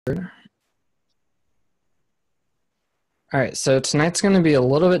All right, so tonight's going to be a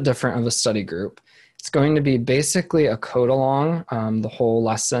little bit different of a study group. It's going to be basically a code along the whole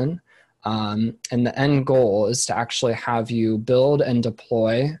lesson. And the end goal is to actually have you build and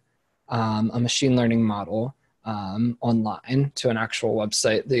deploy a machine learning model online to an actual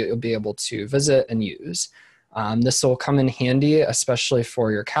website that you'll be able to visit and use. This will come in handy, especially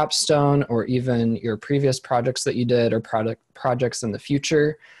for your capstone or even your previous projects that you did or projects in the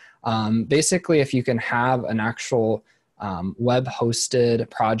future. Basically, if you can have an actual web-hosted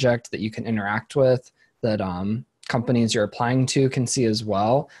project that you can interact with that companies you're applying to can see as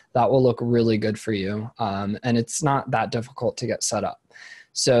well, that will look really good for you. And it's not that difficult to get set up.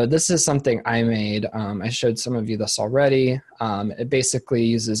 So this is something I made. I showed some of you this already. It basically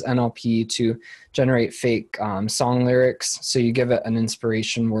uses NLP to generate fake song lyrics. So you give it an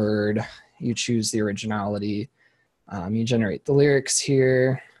inspiration word, you choose the originality, you generate the lyrics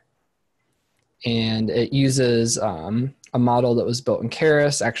here, and it uses a model that was built in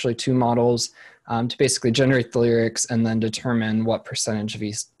Keras, actually two models, to basically generate the lyrics and then determine what percentage of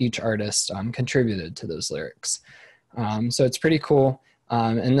each artist contributed to those lyrics. So it's pretty cool.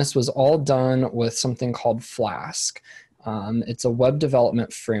 And this was all done with something called Flask. It's a web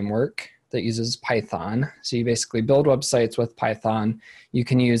development framework that uses Python. So you basically build websites with Python. You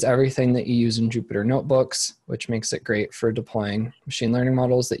can use everything that you use in Jupyter Notebooks, which makes it great for deploying machine learning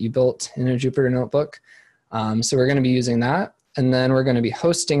models that you built in a Jupyter Notebook. So we're going to be using that. And then we're going to be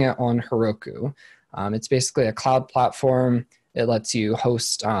hosting it on Heroku. It's basically a cloud platform. It lets you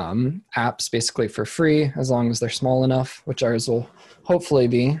host apps basically for free as long as they're small enough, which ours will hopefully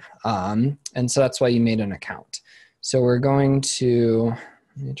be. And so that's why you made an account. So we're going to,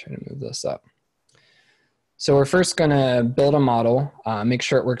 let me try to move this up. So we're first going to build a model, make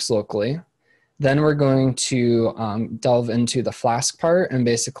sure it works locally. Then we're going to delve into the Flask part and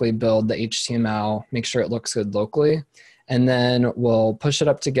basically build the HTML, make sure it looks good locally. And then we'll push it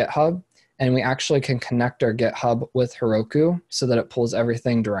up to GitHub. And we actually can connect our GitHub with Heroku so that it pulls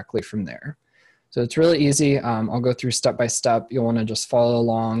everything directly from there. So it's really easy. I'll go through step by step. You'll want to just follow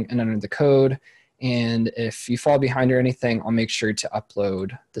along and enter the code. And if you fall behind or anything, I'll make sure to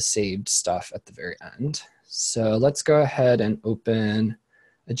upload the saved stuff at the very end. So let's go ahead and open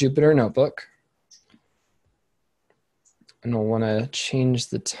a Jupyter Notebook. And I'll want to change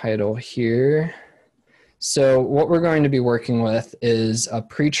the title here. So what we're going to be working with is a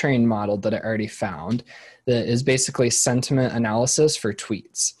pre-trained model that I already found that is basically sentiment analysis for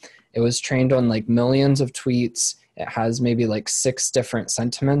tweets. It was trained on like millions of tweets. It has maybe like 6 different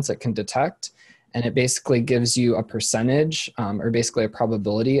sentiments it can detect. And it basically gives you a percentage or basically a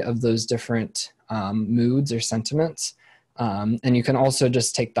probability of those different moods or sentiments. And you can also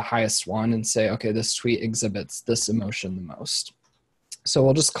just take the highest one and say, okay, this tweet exhibits this emotion the most. So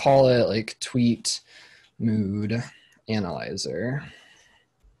we'll just call it like tweet mood analyzer.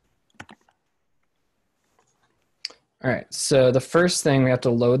 All right, so the first thing we have to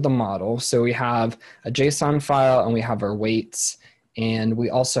load the model. So we have a JSON file and we have our weights, and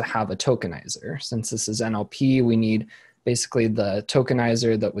we also have a tokenizer. Since this is NLP, we need basically the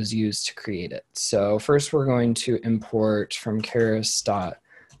tokenizer that was used to create it. So first we're going to import from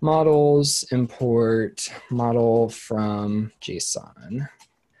keras.models, import model from JSON.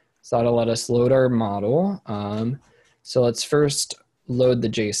 So that'll let us load our model. So let's first load the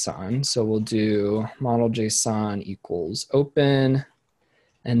JSON. So we'll do model JSON equals open.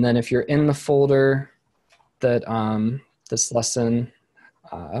 And then if you're in the folder that this lesson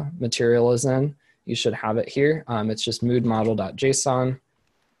material is in, you should have it here. It's just moodmodel.json.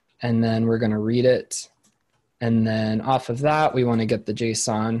 And then we're going to read it. And then off of that, we want to get the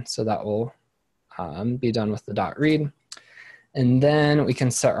JSON. So that will be done with the .read. And then we can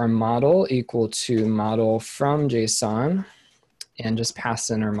set our model equal to model from JSON and just pass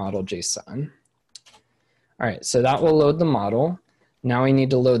in our model JSON. All right, so that will load the model. Now we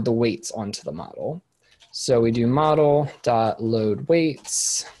need to load the weights onto the model. So we do model.load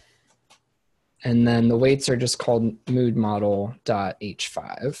weights, and then the weights are just called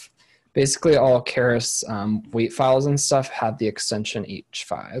moodmodel.h5. Basically all Keras weight files and stuff have the extension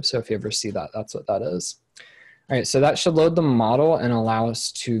h5. So if you ever see that, that's what that is. All right, so that should load the model and allow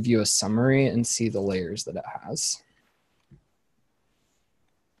us to view a summary and see the layers that it has.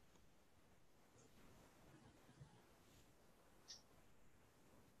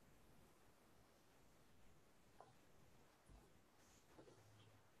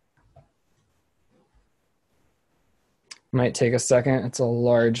 Might take a second. It's a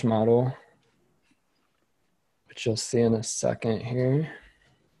large model, which you'll see in a second here.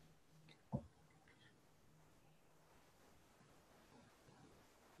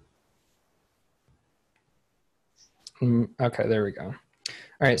 Okay, there we go.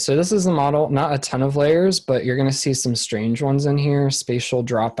 All right, so this is the model, not a ton of layers, but you're gonna see some strange ones in here. Spatial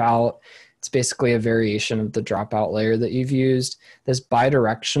dropout. It's basically a variation of the dropout layer that you've used. This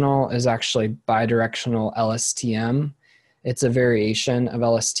bidirectional is actually bidirectional LSTM. It's a variation of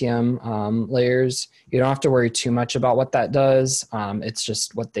LSTM layers. You don't have to worry too much about what that does. It's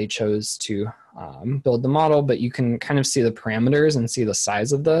just what they chose to build the model, but you can kind of see the parameters and see the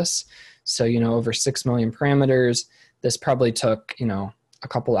size of this. So, over 6 million parameters. This probably took, a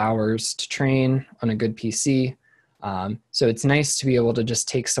couple hours to train on a good PC. So it's nice to be able to just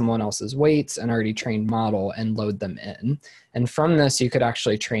take someone else's weights and already trained model and load them in. And from this, you could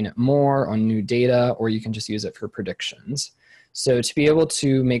actually train it more on new data, or you can just use it for predictions. So to be able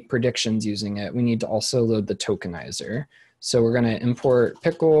to make predictions using it, we need to also load the tokenizer. So we're going to import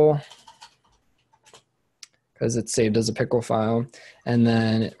pickle because it's saved as a pickle file. And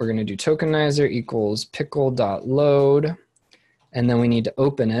then we're going to do tokenizer equals pickle.load. And then we need to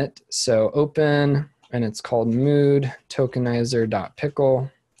open it. So open, and it's called mood tokenizer.pickle.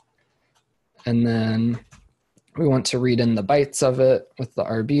 And then we want to read in the bytes of it with the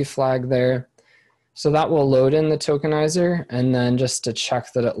RB flag there. So that will load in the tokenizer. And then just to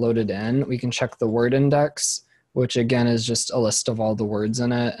check that it loaded in, we can check the word index, which again is just a list of all the words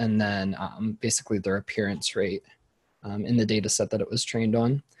in it, and then basically their appearance rate in the data set that it was trained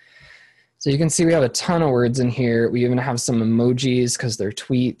on. So you can see we have a ton of words in here. We even have some emojis because they're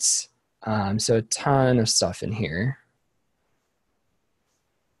tweets. So a ton of stuff in here.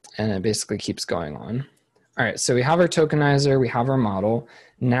 And it basically keeps going on. All right, so we have our tokenizer, we have our model.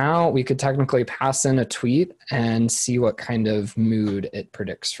 Now we could technically pass in a tweet and see what kind of mood it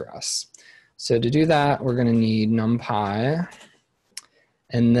predicts for us. So to do that, we're gonna need NumPy.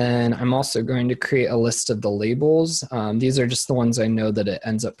 And then I'm also going to create a list of the labels. These are just the ones I know that it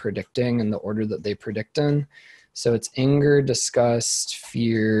ends up predicting in the order that they predict in. So it's anger, disgust,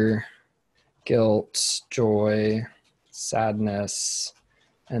 fear, guilt, joy, sadness,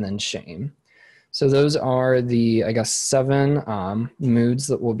 and then shame. So those are the, 7 moods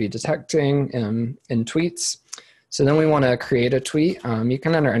that we'll be detecting in tweets. So then we want to create a tweet. You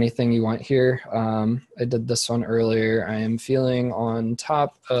can enter anything you want here. I did this one earlier. I am feeling on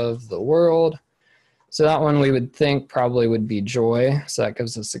top of the world. So that one we would think probably would be joy. So that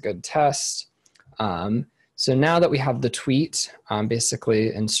gives us a good test. So now that we have the tweet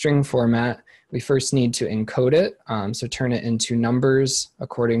basically in string format, we first need to encode it. So turn it into numbers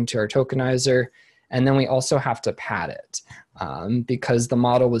according to our tokenizer. And then we also have to pad it because the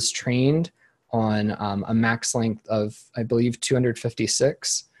model was trained on a max length of, I believe,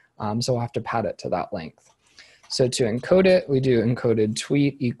 256. So we'll have to pad it to that length. So to encode it, we do encoded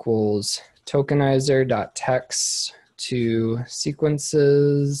tweet equals tokenizer.text to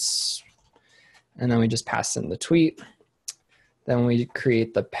sequences. And then we just pass in the tweet. Then we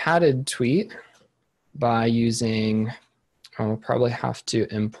create the padded tweet by using, I'll probably have to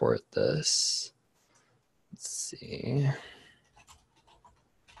import this. Let's see.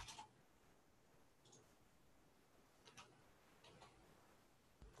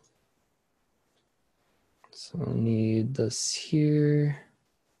 So we'll need this here.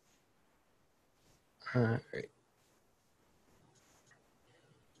 All right.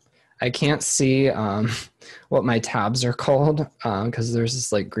 I can't see what my tabs are called because there's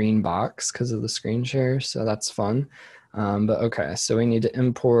this like green box because of the screen share, so that's fun. But okay, so we need to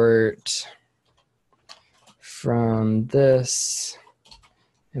import from this,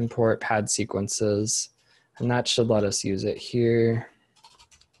 import pad sequences, and that should let us use it here.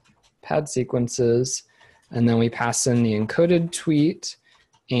 Pad sequences, and then we pass in the encoded tweet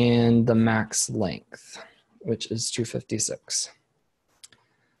and the max length, which is 256.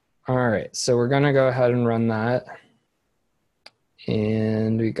 All right, so we're gonna go ahead and run that.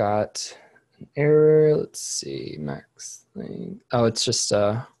 And we got an error, let's see, max length. Oh, it's just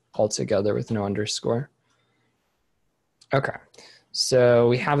all together with no underscore. Okay, so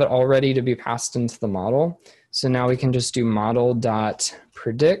we have it all ready to be passed into the model. So now we can just do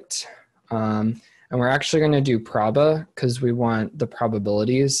model.predict. And we're actually gonna do proba because we want the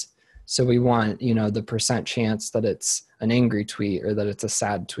probabilities. So we want, the percent chance that it's an angry tweet or that it's a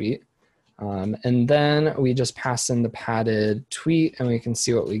sad tweet. And then we just pass in the padded tweet and we can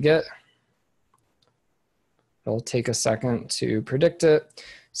see what we get. It'll take a second to predict it.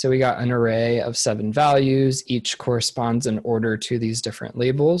 So we got an array of 7 values. Each corresponds in order to these different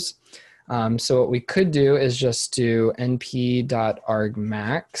labels. So what we could do is just do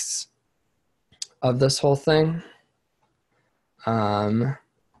np.argmax of this whole thing. Let's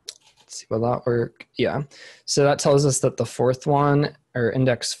see, will that work? Yeah. So that tells us that the fourth one, or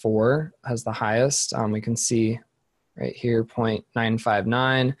index 4, has the highest. We can see right here,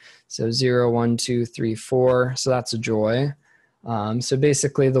 0.959. So 0, 1, 2, 3, 4. So that's a joy. So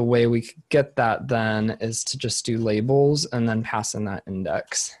basically the way we could get that then is to just do labels and then pass in that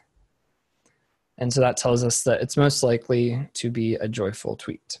index. And so that tells us that it's most likely to be a joyful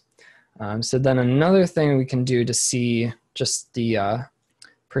tweet. So then another thing we can do to see just the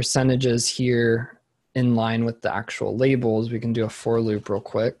percentages here in line with the actual labels, we can do a for loop real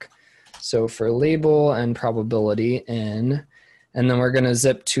quick. So for label and probability in, and then we're going to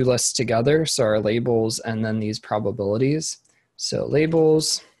zip two lists together. So our labels and then these probabilities. So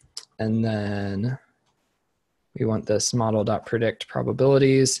labels, and then we want this model.predict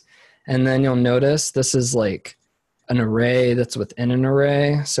probabilities. And then you'll notice this is like an array that's within an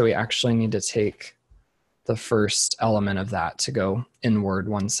array. So we actually need to take the first element of that to go inward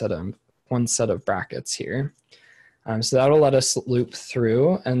one set of brackets here. So that'll let us loop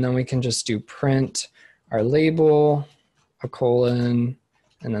through, and then we can just do print our label, a colon,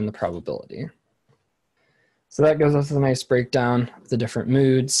 and then the probability. So that gives us a nice breakdown of the different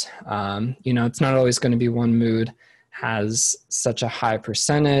moods. You know, it's not always going to be one mood has such a high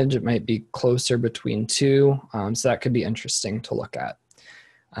percentage. It might be closer between two. So that could be interesting to look at.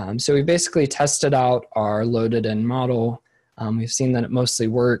 So we basically tested out our loaded in model. We've seen that it mostly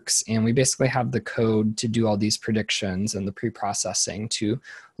works, and we basically have the code to do all these predictions and the pre-processing to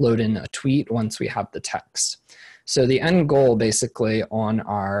load in a tweet once we have the text. So the end goal basically on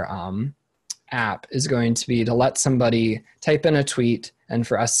our app is going to be to let somebody type in a tweet and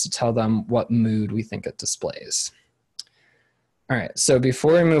for us to tell them what mood we think it displays. All right, so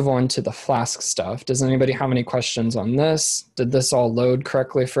before we move on to the Flask stuff, does anybody have any questions on this? Did this all load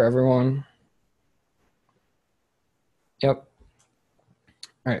correctly for everyone? Yep.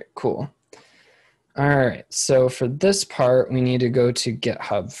 All right, cool. All right, so for this part, we need to go to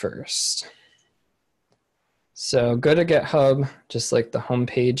GitHub first. So go to GitHub, just like the home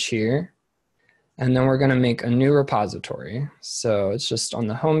page here. And then we're going to make a new repository. So it's just on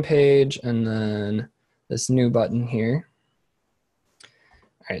the home page and then this new button here.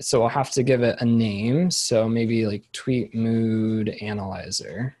 All right, so we'll have to give it a name. So maybe like tweet mood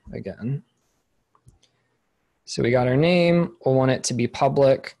analyzer again. So we got our name. We'll want it to be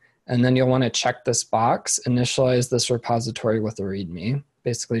public. And then you'll want to check this box, initialize this repository with a README.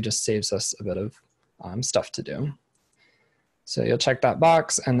 Basically just saves us a bit of stuff to do. So you'll check that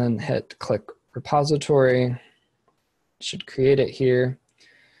box and then hit click repository. Should create it here.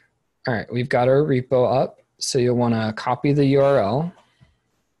 All right, we've got our repo up. So you'll want to copy the URL.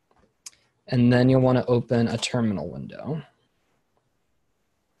 And then you'll want to open a terminal window.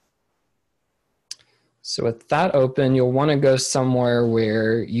 So with that open, you'll want to go somewhere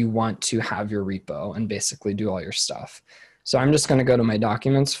where you want to have your repo and basically do all your stuff. So I'm just going to go to my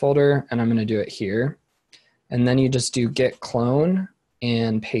documents folder and I'm going to do it here. And then you just do git clone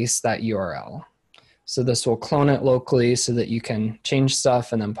and paste that URL. So this will clone it locally so that you can change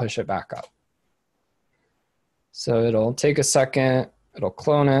stuff and then push it back up. So it'll take a second, it'll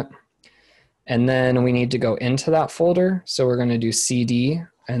clone it. And then we need to go into that folder. So we're going to do cd,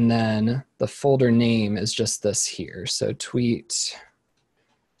 and then the folder name is just this here. So tweet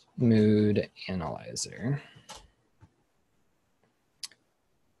mood analyzer.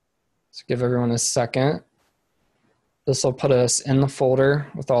 So give everyone a second. This will put us in the folder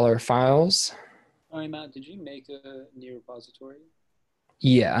with all our files. Sorry, Matt, did you make a new repository?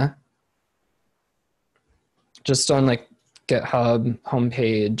 Yeah. Just on like GitHub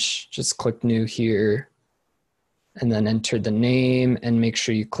homepage, just click new here and then enter the name and make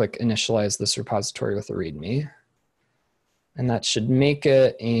sure you click initialize this repository with a README. And that should make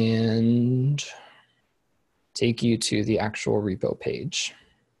it and take you to the actual repo page.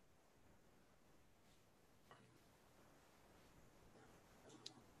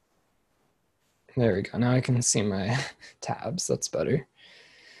 There we go. Now I can see my tabs. That's better.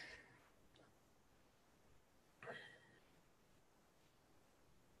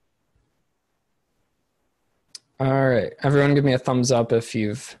 All right. Everyone give me a thumbs up if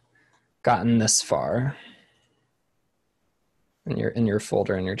you've gotten this far in your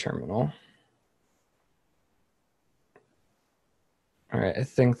folder in your terminal. All right. I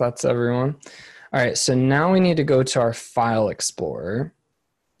think that's everyone. All right. So now we need to go to our file explorer.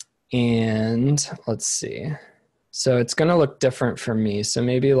 And let's see. So it's going to look different for me. So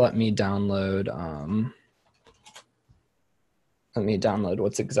maybe let me download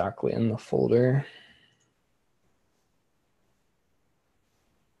what's exactly in the folder.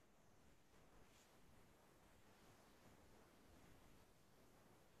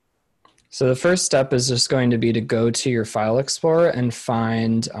 So the first step is just going to be to go to your file explorer and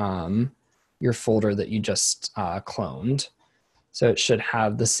find your folder that you just cloned. So it should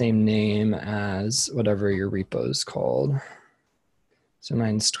have the same name as whatever your repo is called. So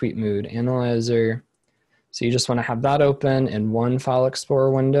mine's Tweet Mood Analyzer. So you just want to have that open in one file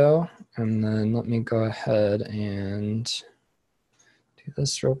explorer window. And then let me go ahead and do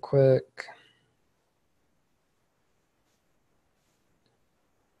this real quick.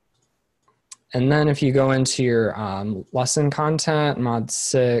 And then if you go into your lesson content, mod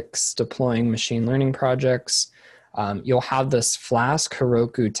 6, deploying machine learning projects, you'll have this Flask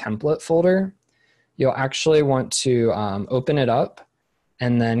Heroku template folder. You'll actually want to open it up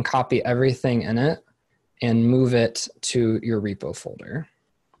and then copy everything in it and move it to your repo folder.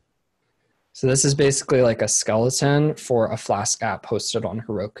 So this is basically like a skeleton for a Flask app hosted on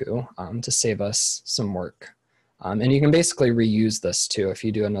Heroku to save us some work. And you can basically reuse this too if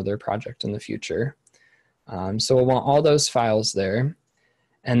you do another project in the future. So we'll want all those files there.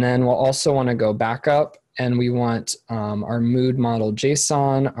 And then we'll also want to go back up and we want our mood model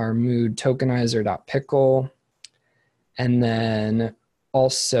JSON, our mood tokenizer.pickle, and then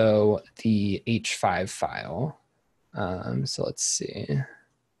also the H5 file. So let's see.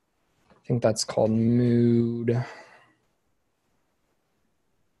 I think that's called mood.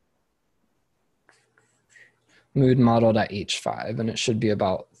 Mood model.h5, and it should be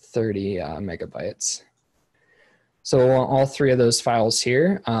about 30 megabytes. So we'll want all three of those files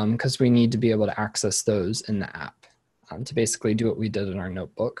here because we need to be able to access those in the app to basically do what we did in our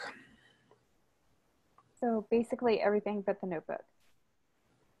notebook. So basically everything but the notebook.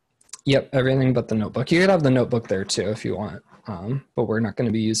 Yep, everything but the notebook. You could have the notebook there too if you want, but we're not going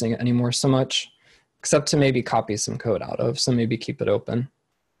to be using it anymore so much, except to maybe copy some code out of, so maybe keep it open.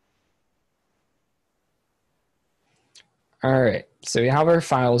 All right, so we have our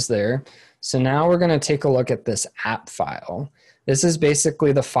files there. So now we're going to take a look at this app file. This is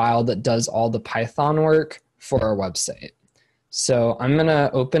basically the file that does all the Python work for our website. So I'm going to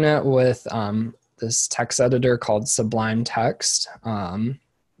open it with this text editor called Sublime Text.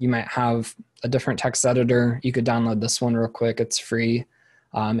 You might have a different text editor. You could download this one real quick. It's free.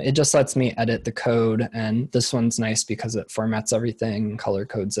 It just lets me edit the code, and this one's nice because it formats everything and color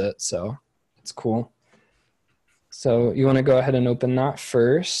codes it, so it's cool. So you want to go ahead and open that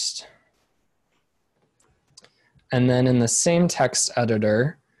first. And then in the same text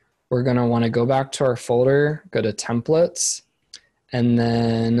editor, we're going to want to go back to our folder, go to templates, and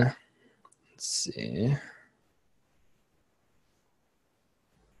then let's see.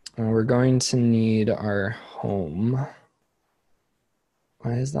 We're going to need our home.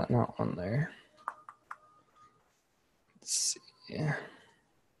 Why is that not on there? Let's see.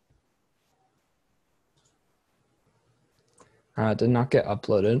 It did not get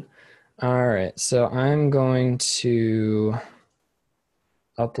uploaded. All right, so I'm going to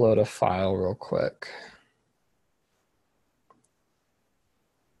upload a file real quick.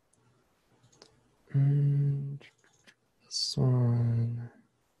 This one.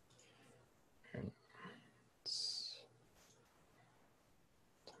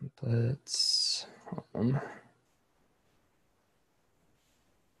 Templates.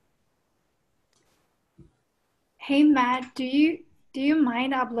 Hey Matt, do you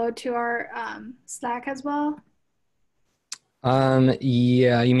mind upload to our Slack as well?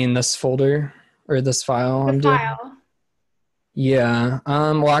 Yeah, you mean this folder or this file? The file. Yeah.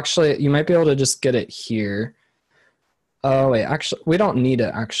 Well, actually, you might be able to just get it here. Oh wait, actually, we don't need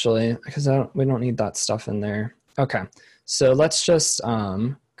it actually because we don't need that stuff in there. Okay, so let's just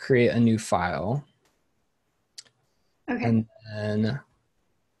create a new file. Okay. And then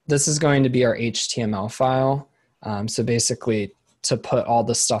this is going to be our HTML file. So basically to put all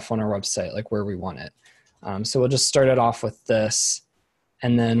the stuff on our website, like where we want it. So we'll just start it off with this.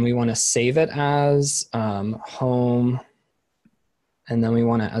 And then we want to save it as home. And then we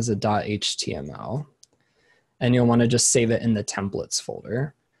want it as a .html. And you'll want to just save it in the templates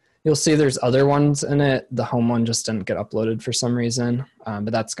folder. You'll see there's other ones in it. The home one just didn't get uploaded for some reason, but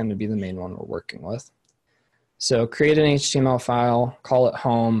that's going to be the main one we're working with. So create an HTML file, call it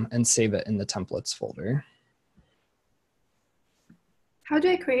home, and save it in the templates folder. How do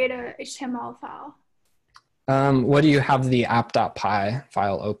I create a HTML file? What do you have the app.py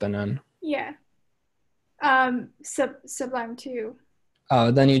file open in? Yeah. Sublime 2. Oh,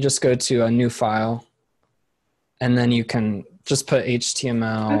 then you just go to a new file, and then you can just put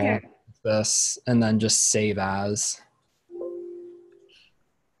HTML, okay. This, and then just save as.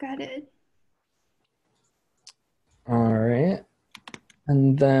 Got it. All right.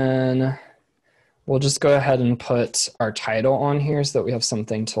 And then we'll just go ahead and put our title on here so that we have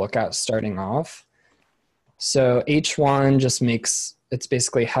something to look at starting off. So H1 just makes it's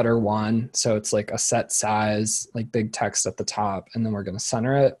basically header 1. So it's like a set size, like big text at the top, and then we're going to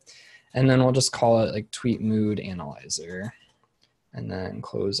center it. And then we'll just call it like tweet mood analyzer. And then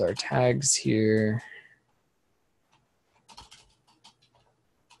close our tags here.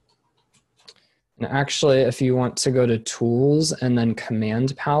 And actually, if you want to go to tools and then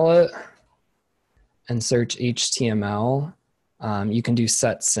command palette and search HTML, you can do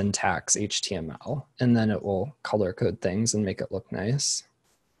set syntax HTML, and then it will color code things and make it look nice.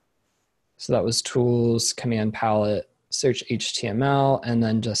 So that was tools, command palette, search HTML, and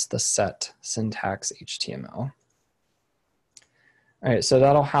then just the set syntax HTML. All right, so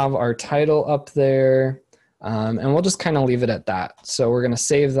that'll have our title up there, and we'll just kind of leave it at that. So we're going to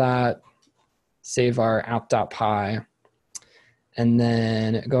save that, save our app.py, and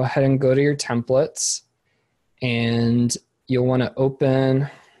then go ahead and go to your templates, and you'll want to open,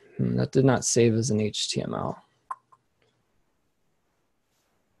 that did not save as an HTML.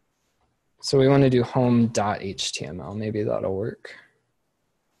 So we want to do home.html. Maybe that'll work.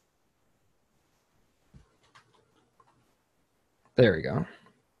 There we go.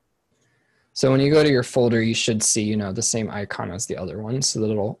 So when you go to your folder, you should see, the same icon as the other one, so that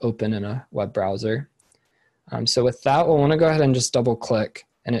it'll open in a web browser. So with that, we'll want to go ahead and just double click,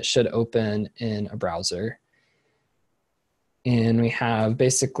 and it should open in a browser. And we have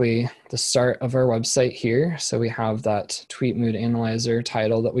basically the start of our website here. So we have that tweet mood analyzer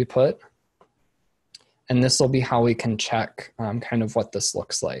title that we put. And this will be how we can check kind of what this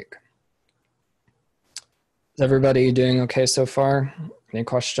looks like. Is everybody doing okay so far? Any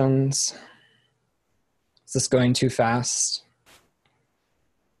questions? Is this going too fast?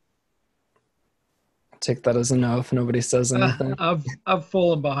 I'll take that as a no if nobody says anything. I've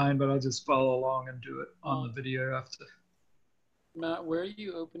fallen behind, but I'll just follow along and do it on the video after. Matt, where are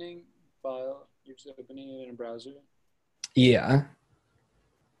you opening file? You're just opening it in a browser? Yeah.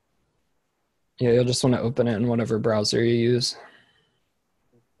 Yeah, you'll just want to open it in whatever browser you use.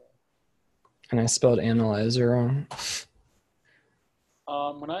 And I spelled analyzer wrong.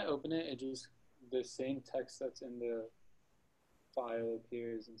 When I open it, the same text that's in the file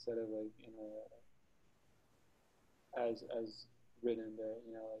appears instead of like as written there,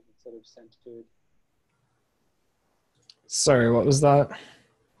 like instead of centered. Sorry, what was that?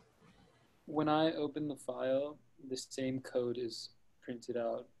 When I open the file, the same code is printed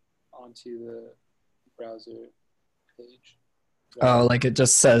out onto the browser page. Oh, like it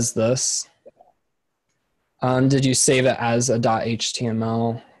just says this. Did you save it as a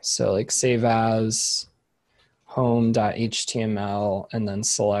 .html? So like save as home.html and then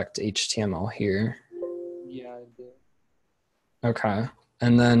select HTML here. Yeah, I did. Okay.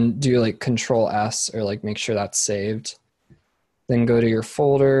 And then do like Control S or like make sure that's saved. Then go to your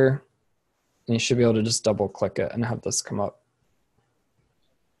folder and you should be able to just double click it and have this come up.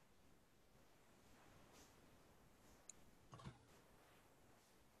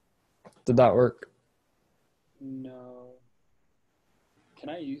 Did that work? No. Can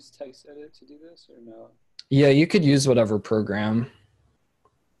I use text edit to do this or no? Yeah, you could use whatever program.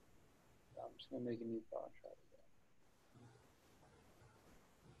 I'm just gonna make a new file and try it again.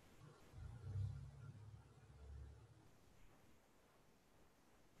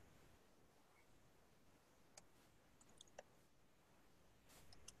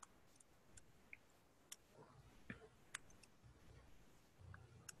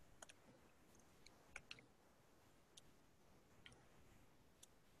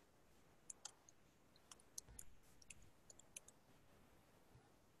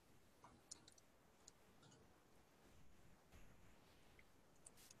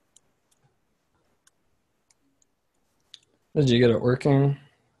 Did you get it working?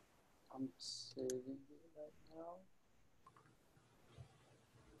 I'm saving it right now.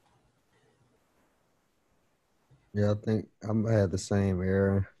 Yeah, I think I had the same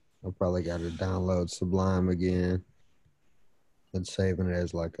error. I probably got to download Sublime again and saving it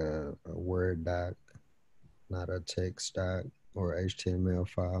as like a Word doc, not a text doc or HTML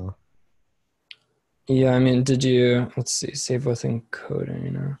file. Yeah, I mean, did you, let's see, save with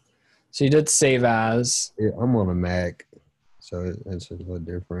encoding, So you did save as. Yeah, I'm on a Mac, so it's a little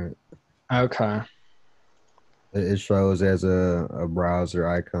different. Okay. It shows as a browser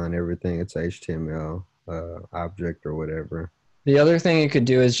icon, everything. It's HTML object or whatever. The other thing you could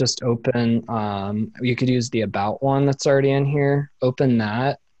do is just open, you could use the about one that's already in here, open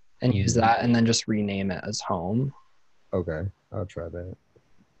that and use that and then just rename it as home. Okay, I'll try that.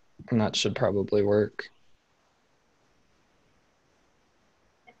 And that should probably work.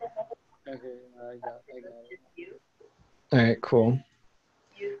 Okay, I got it. All right, cool.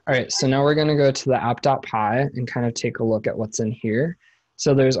 All right, so now we're going to go to the app.py and kind of take a look at what's in here.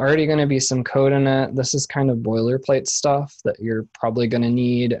 So there's already going to be some code in it. This is kind of boilerplate stuff that you're probably going to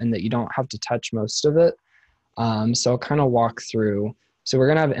need and that you don't have to touch most of it. So I'll kind of walk through. So we're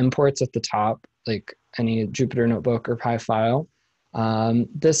going to have imports at the top, like any Jupyter Notebook or Pi file.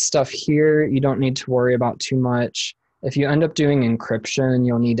 This stuff here, you don't need to worry about too much. If you end up doing encryption,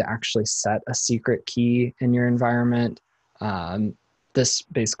 you'll need to actually set a secret key in your environment. This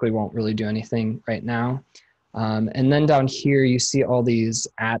basically won't really do anything right now. And then down here, you see all these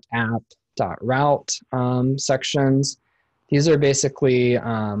 @app.route sections. These are basically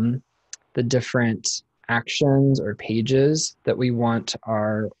the different actions or pages that we want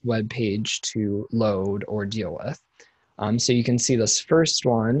our web page to load or deal with. So you can see this first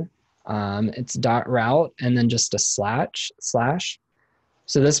one, it's .route and then just a slash.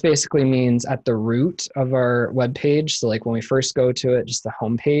 So this basically means at the root of our web page, so like when we first go to it, just the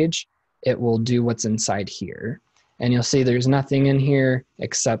home page, it will do what's inside here. And you'll see there's nothing in here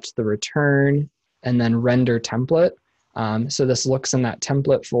except the return and then render template. So this looks in that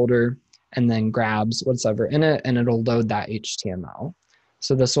template folder and then grabs what's ever in it and it'll load that HTML.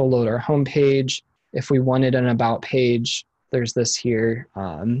 So this will load our home page. If we wanted an about page, there's this here.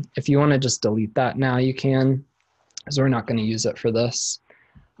 If you want to just delete that now, you can, because we're not going to use it for this.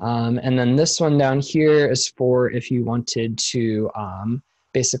 And then this one down here is for if you wanted to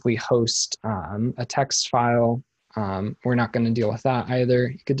basically host a text file. We're not going to deal with that either.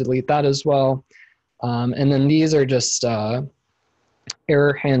 You could delete that as well. And then these are just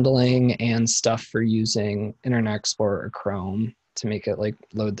error handling and stuff for using Internet Explorer or Chrome to make it like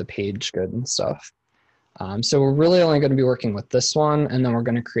load the page good and stuff. So we're really only going to be working with this one, and then we're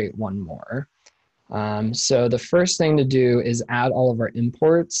going to create one more. So the first thing to do is add all of our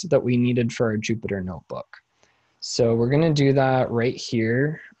imports that we needed for our Jupyter Notebook. So we're going to do that right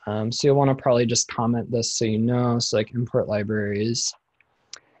here. So you'll want to probably just comment this so you know, so like import libraries.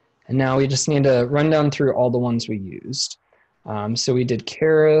 And now we just need to run down through all the ones we used. So we did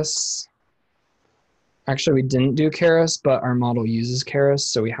Keras. Actually, we didn't do Keras, but our model uses Keras,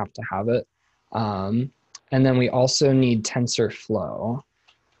 so we have to have it. And then we also need TensorFlow,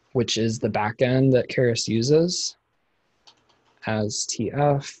 which is the backend that Keras uses as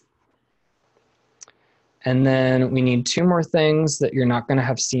TF. And then we need two more things that you're not going to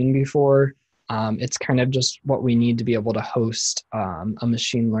have seen before. It's kind of just what we need to be able to host a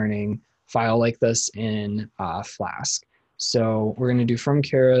machine learning file like this in Flask. So we're going to do from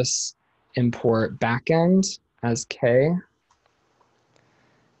Keras import backend as K.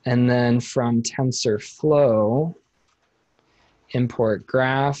 And then from TensorFlow, import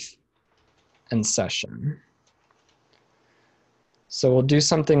graph and session. So we'll do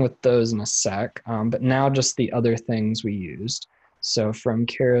something with those in a sec, but now just the other things we used. So from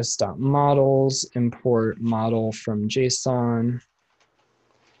keras.models, import model from JSON,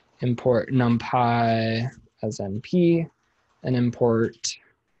 import numpy as np, and import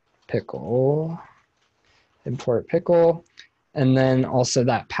pickle. Import pickle, and then also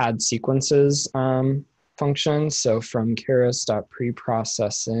that pad sequences function. So from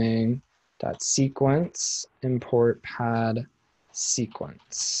keras.preprocessing.sequence, import pad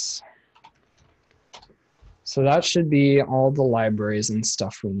sequence. So that should be all the libraries and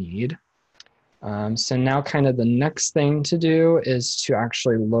stuff we need. So now kind of the next thing to do is to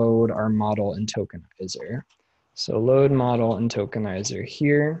actually load our model and tokenizer. So load model and tokenizer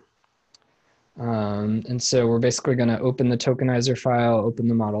here. And so we're basically going to open the tokenizer file, open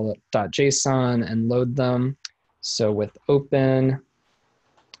the model.json, and load them. So with open,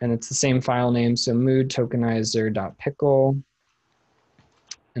 and it's the same file name, so mood tokenizer.pickle.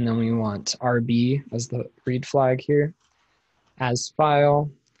 And then we want RB as the read flag here, as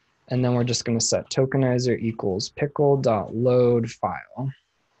file. And then we're just going to set tokenizer equals pickle.load file.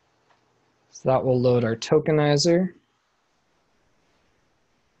 So that will load our tokenizer.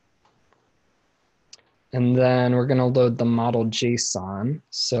 And then we're going to load the model JSON.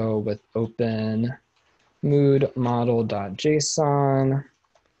 So with open mood model.json,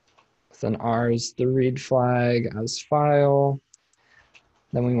 with an R as the read flag as file.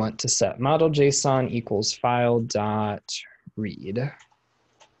 Then we want to set model JSON equals file.read.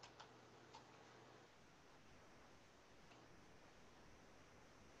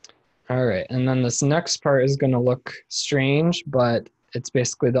 All right, and then this next part is going to look strange, but it's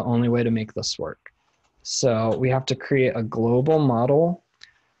basically the only way to make this work. So we have to create a global model.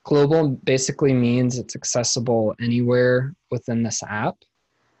 Global basically means it's accessible anywhere within this app.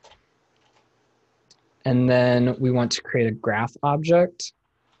 And then we want to create a graph object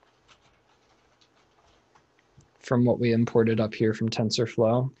from what we imported up here from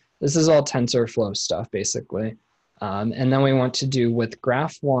TensorFlow. This is all TensorFlow stuff, basically. And then we want to do with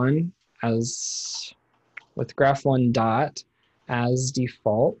graph1 dot as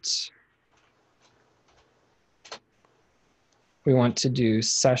default. We want to do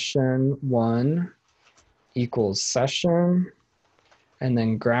session1 equals session, and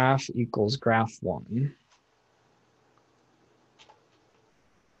then graph equals graph1.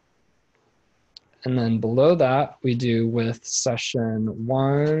 And then below that, we do with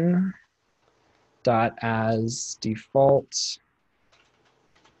session1 dot as default.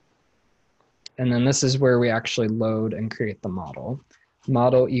 And then this is where we actually load and create the model.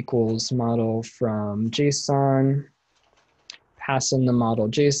 Model equals model from JSON, pass in the model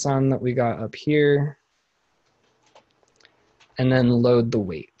JSON that we got up here, and then load the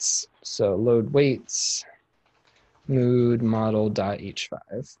weights. So load weights, mood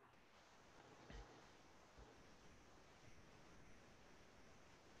model.h5.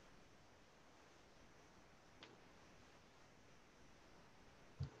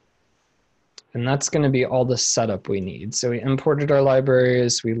 And that's going to be all the setup we need. So we imported our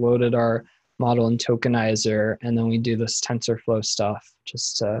libraries, we loaded our model and tokenizer, and then we do this TensorFlow stuff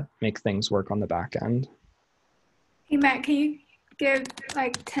just to make things work on the back end. Hey, Matt, can you give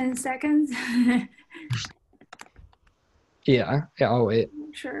like 10 seconds? Yeah, I'll wait.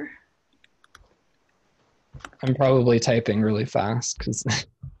 Sure. I'm probably typing really fast because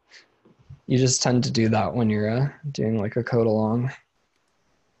you just tend to do that when you're doing like a code along.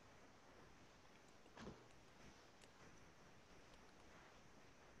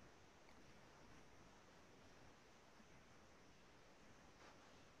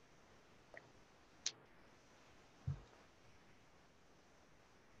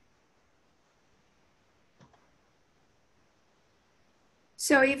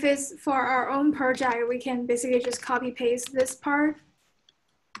 So if it's for our own project, we can basically just copy paste this part.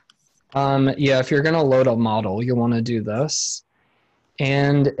 Yeah, if you're going to load a model, you'll want to do this.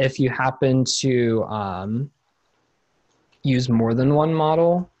 And if you happen to use more than one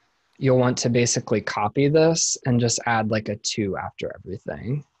model, you'll want to basically copy this and just add like a 2 after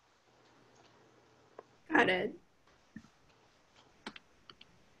everything. Got it.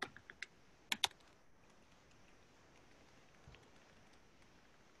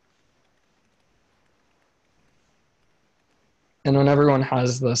 And when everyone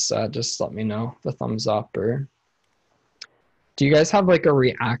has this, just let me know, the thumbs up. Or do you guys have like a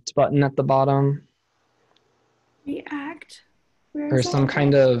React button at the bottom? React? Or some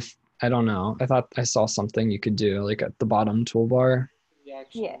kind of, I don't know. I thought I saw something you could do like at the bottom toolbar. Yes.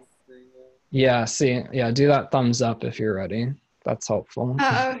 Yeah, see, yeah, do that thumbs up if you're ready. That's helpful.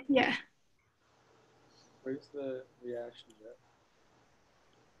 Oh, yeah. Where's the reaction jet?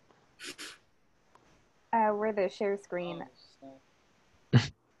 Where the share screen.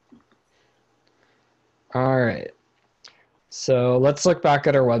 All right. So let's look back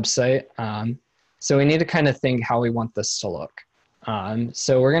at our website. So we need to kind of think how we want this to look.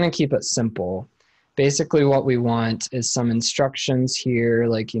 So we're going to keep it simple. Basically what we want is some instructions here,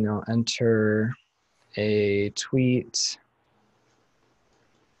 like, enter a tweet.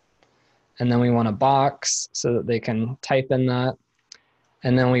 And then we want a box so that they can type in that.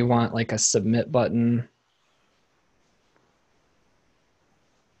 And then we want like a submit button.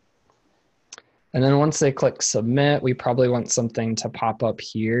 And then once they click submit, we probably want something to pop up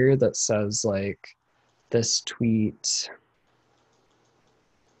here that says like this tweet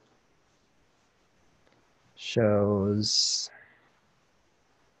shows,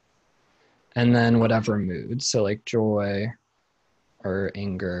 and then whatever mood. So like joy or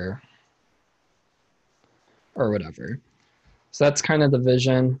anger or whatever. So that's kind of the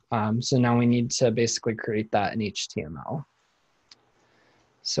vision. So now we need to basically create that in HTML.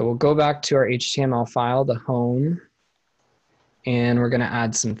 So we'll go back to our HTML file, the home, and we're going to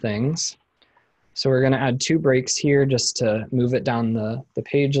add some things. So we're going to add 2 breaks here just to move it down the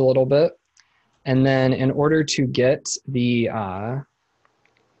page a little bit. And then in order to get the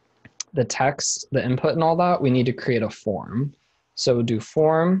text, the input and all that, we need to create a form. So we'll do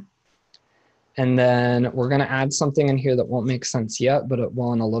form, and then we're going to add something in here that won't make sense yet, but it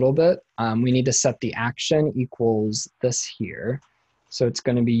will in a little bit. We need to set the action equals this here. So it's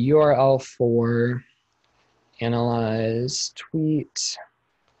going to be URL for analyze tweet,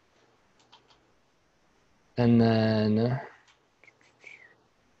 and then,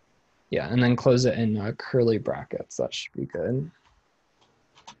 yeah, and then close it in curly brackets. That should be good.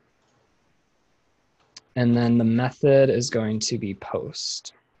 And then the method is going to be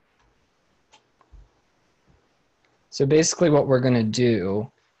post. So basically what we're going to do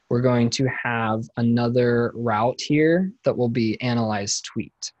we're going to have another route here that will be analyze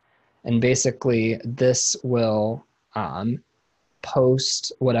tweet. And basically this will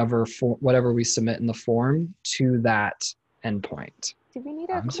post whatever we submit in the form to that endpoint. Do we need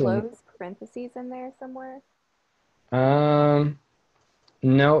a so- close parentheses in there somewhere?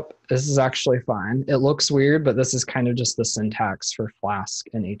 Nope, this is actually fine. It looks weird, but this is kind of just the syntax for Flask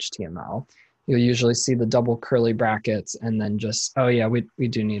and HTML. You'll usually see the double curly brackets and then just, oh yeah, we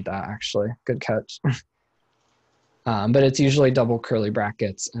do need that actually. Good catch. But it's usually double curly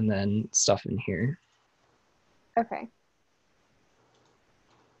brackets and then stuff in here. Okay.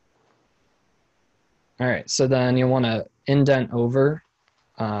 All right, so then you want to indent over.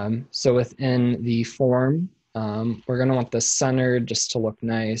 So within the form, we're going to want the center just to look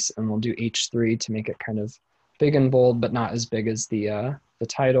nice, and we'll do H3 to make it kind of big and bold, but not as big as the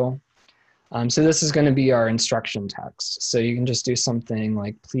title. So this is going to be our instruction text. So you can just do something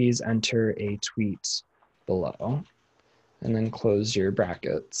like, please enter a tweet below, and then close your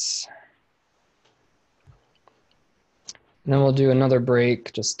brackets. And then we'll do another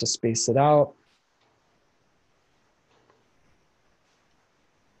break just to space it out.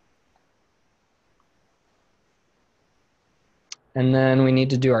 And then we need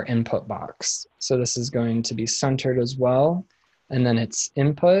to do our input box. So this is going to be centered as well. And then it's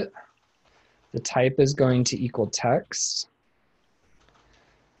input. The type is going to equal text.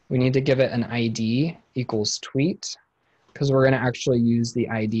 We need to give it an ID equals tweet, because we're going to actually use the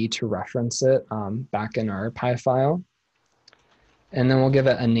ID to reference it back in our Py file. And then we'll give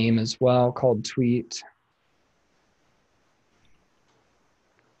it a name as well called tweet.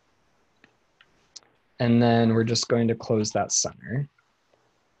 And then we're just going to close that center.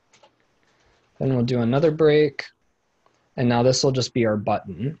 Then we'll do another break. And now this will just be our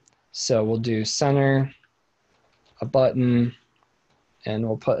button. So we'll do center, a button, and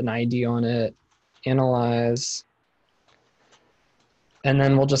we'll put an ID on it, analyze. And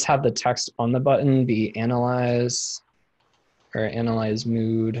then we'll just have the text on the button be analyze or analyze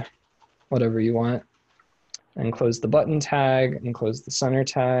mood, whatever you want. And close the button tag and close the center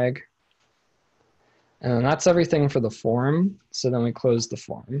tag. And that's everything for the form. So then we close the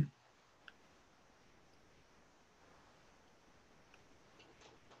form.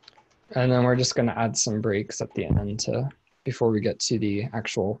 And then we're just going to add some breaks at the end before we get to the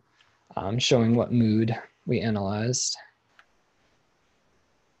actual showing what mood we analyzed.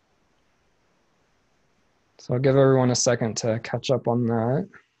 So I'll give everyone a second to catch up on that.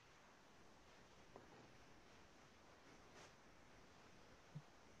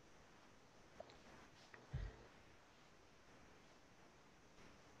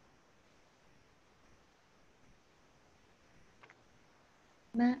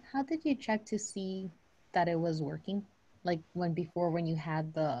 Matt, how did you check to see that it was working? Like when you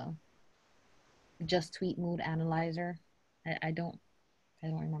had the just tweet mood analyzer? I don't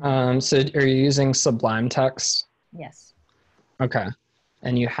remember. So are you using Sublime Text? Yes. Okay.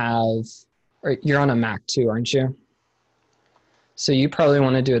 And you're on a Mac too, aren't you? So you probably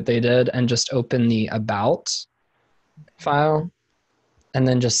want to do what they did and just open the about file and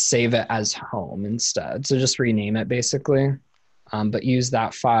then just save it as home instead. So just rename it basically. But use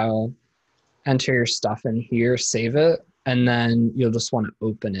that file, enter your stuff in here, save it, and then you'll just want to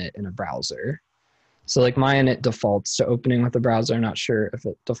open it in a browser. So like mine, it defaults to opening with a browser. I'm not sure if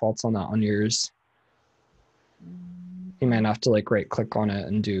it defaults on that on yours. You might have to like right click on it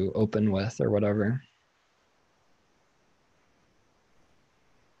and do open with or whatever.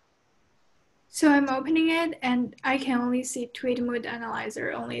 So I'm opening it and I can only see tweet mood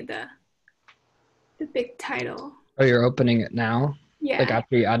analyzer, only the big title. Oh, you're opening it now? Yeah. Like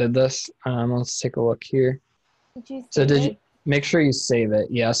after you added this? Let's take a look here. Did you So save you it? make sure you save it?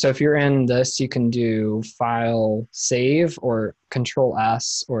 Yeah, so if you're in this, you can do File, Save, or Control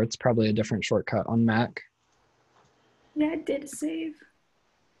S, or it's probably a different shortcut on Mac. Yeah, I did save.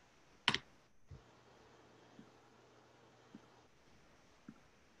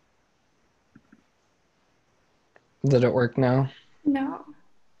 Did it work now? No,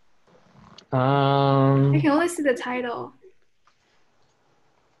 I can Do only see the title.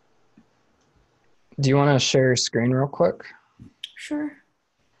 you want to share your screen real quick? Sure.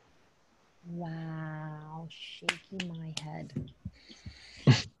 Wow, shaking my head.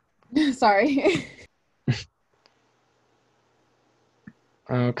 Sorry.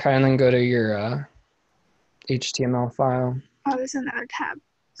 Okay, and then go to your HTML file. Oh, there's another tab.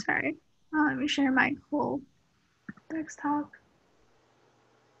 Sorry. Let me share my whole desktop.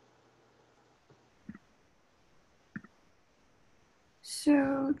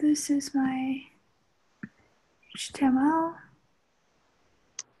 So this is my HTML.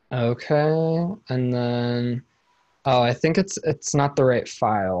 Okay, and then, oh, I think it's not the right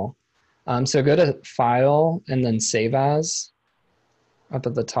file. So go to File and then Save As up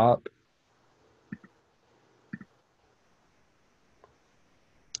at the top.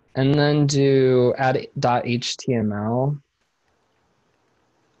 And then do add .html.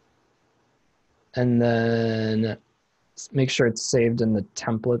 And then make sure it's saved in the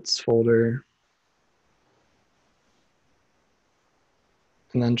templates folder.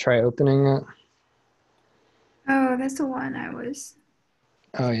 And then try opening it. Oh, that's the one I was.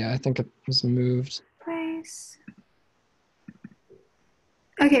 Oh yeah, I think it was moved. Place.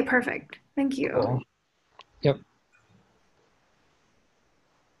 Okay, perfect. Thank you. Cool. Yep.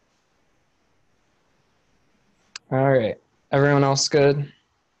 All right. Everyone else good?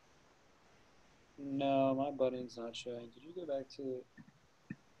 No, my button's not showing. Did you go back to?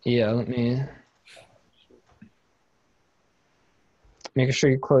 Yeah, let me make sure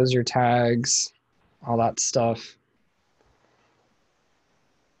you close your tags, all that stuff.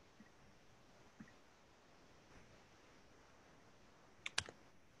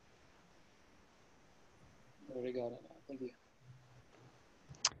 I already got it now. Thank you.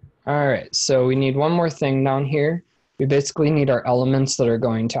 All right, so we need one more thing down here. We basically need our elements that are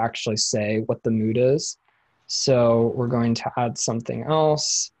going to actually say what the mood is. So we're going to add something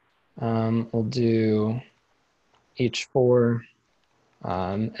else. We'll do H4,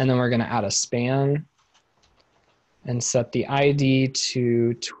 and then we're going to add a span and set the ID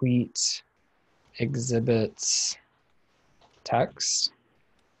to tweet exhibits text.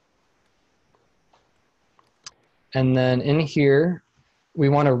 And then in here, we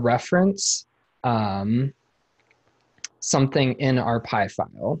want to reference something in our Py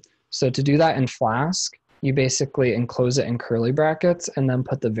file. So to do that in Flask, you basically enclose it in curly brackets and then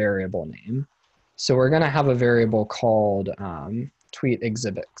put the variable name. So we're going to have a variable called tweet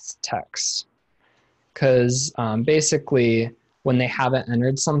exhibits text. Because basically, when they haven't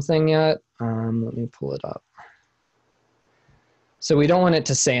entered something yet, let me pull it up. So we don't want it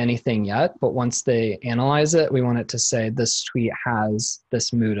to say anything yet, but once they analyze it, we want it to say this tweet has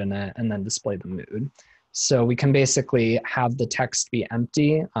this mood in it and then display the mood. So we can basically have the text be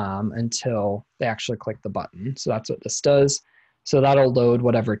empty until they actually click the button. So that's what this does. So that'll load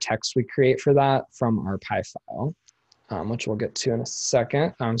whatever text we create for that from our Py file, which we'll get to in a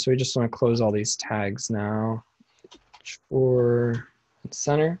second. So we just want to close all these tags now for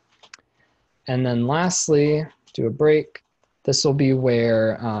center. And then lastly, do a break. This will be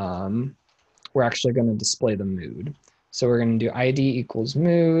where we're actually going to display the mood. So we're going to do ID equals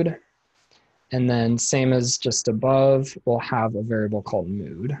mood. And then same as just above, we'll have a variable called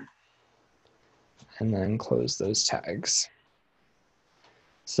mood. And then close those tags.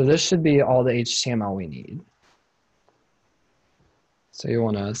 So this should be all the HTML we need. So you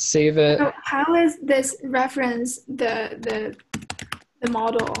want to save it. So how is this reference the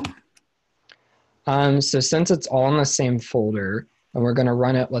model? So since it's all in the same folder and we're going to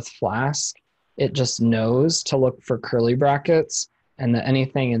run it with Flask, it just knows to look for curly brackets and that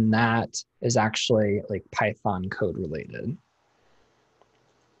anything in that is actually like Python code related.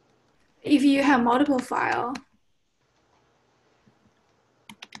 If you have multiple file.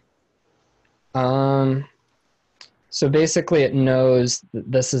 So basically it knows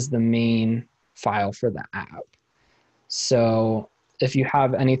that this is the main file for the app. So if you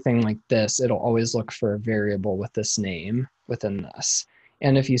have anything like this, it'll always look for a variable with this name within this.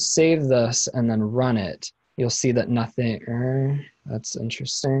 And if you save this and then run it, you'll see that nothing, that's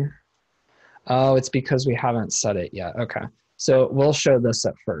interesting. Oh, it's because we haven't set it yet. Okay, so we'll show this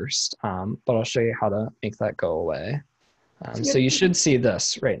at first, but I'll show you how to make that go away. So you should see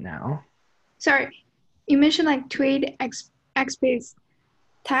this right now. Sorry, you mentioned like tweet xbase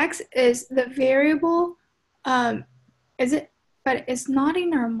text is the variable. Is it? But it's not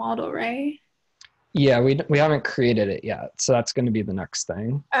in our model, right? Yeah, we haven't created it yet, so that's going to be the next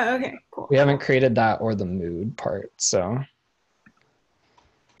thing. Oh, okay, cool. We haven't created that or the mood part, so.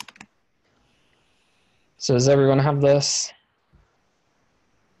 So does everyone have this?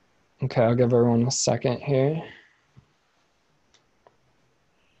 Okay, I'll give everyone a second here.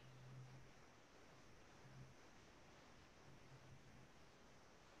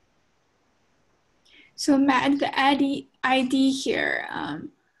 So Matt, the ID here,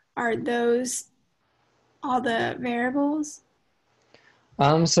 are those all the variables?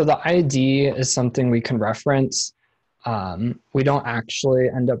 So the ID is something we can reference. We don't actually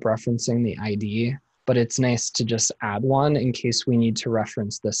end up referencing the ID, but it's nice to just add one in case we need to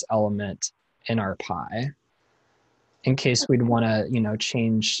reference this element in our Py. In case we'd want to,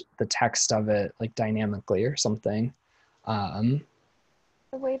 change the text of it like dynamically or something.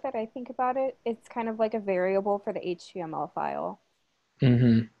 The way that I think about it, it's kind of like a variable for the HTML file.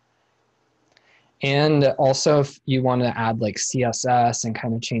 Mm-hmm. And also, if you want to add like CSS and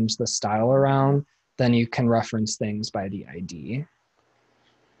kind of change the style around, then you can reference things by the ID,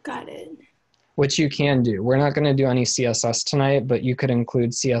 Got it. which you can do. We're not going to do any CSS tonight, but you could include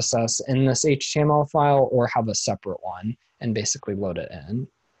CSS in this HTML file or have a separate one and basically load it in.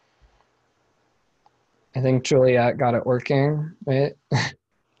 I think Juliet got it working, right?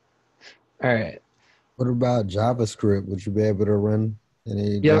 All right. What about JavaScript? Would you be able to run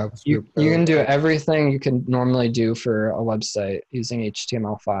any Yep, you JavaScript can code? do everything you can normally do for a website using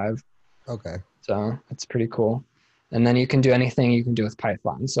HTML5. Okay. So it's pretty cool. And then you can do anything you can do with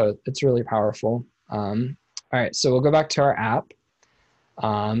Python. So it's really powerful. All right, so we'll go back to our app.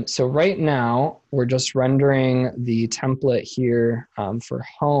 So right now, we're just rendering the template here for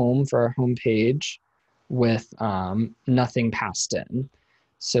home, for our home page with nothing passed in.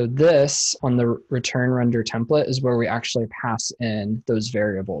 So this, on the return render template, is where we actually pass in those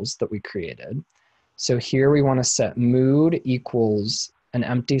variables that we created. So here we want to set mood equals an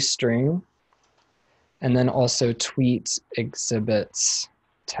empty string, and then also tweet exhibits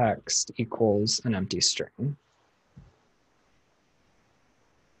text equals an empty string.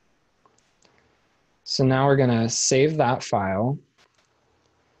 So now we're going to save that file,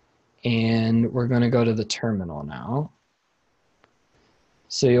 and we're going to go to the terminal now.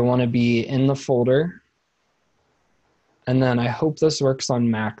 So you'll want to be in the folder, and then I hope this works on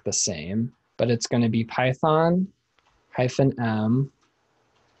Mac the same, but it's going to be Python -m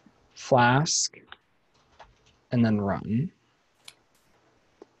Flask, and then run.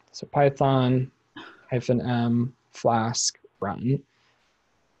 So Python -m Flask run.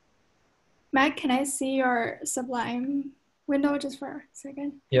 Matt, can I see your Sublime window just for a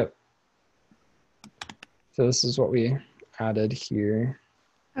second? Yep. So this is what we added here.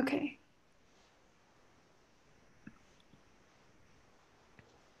 Okay.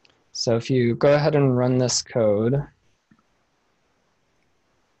 So if you go ahead and run this code,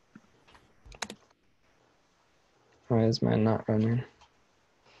 why is mine not running?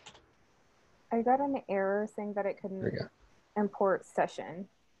 I got an error saying that it There we couldn't go. import session.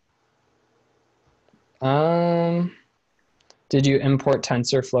 Did you import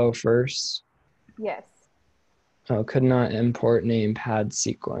TensorFlow first? Yes. Oh, could not import name pad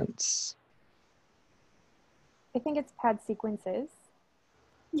sequence. I think it's pad sequences.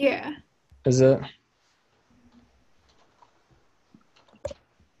 Yeah. Is it?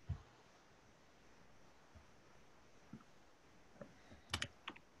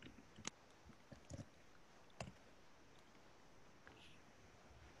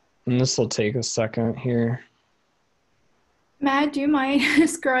 And this will take a second here. Matt, do you mind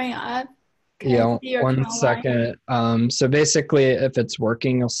scrolling up? Can I Yeah, see your one command line? second. So basically, if it's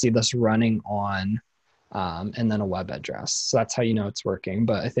working, you'll see this running on and then a web address. So that's how you know it's working.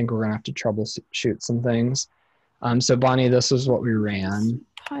 But I think we're going to have to troubleshoot some things. So Bonnie, this is what we ran.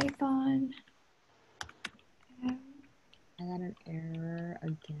 Python. I got an error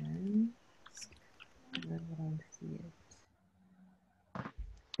again. Where would I see it?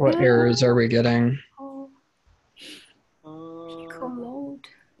 What errors are we getting? Oh, Um, load.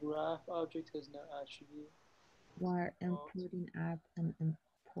 graph object has no attribute. While importing app, an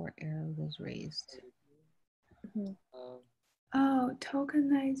import error was raised. Mhm. Oh,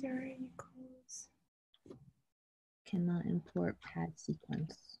 tokenizer equals. Cannot import pad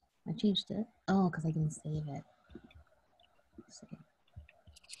sequence. I changed it. Oh, because I didn't save it. Save.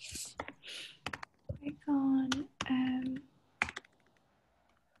 Python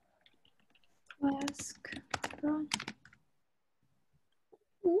Flask run.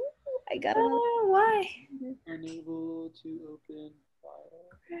 Ooh, I got another. Oh, why? Unable to open file.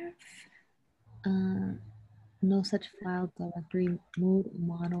 No such file directory mood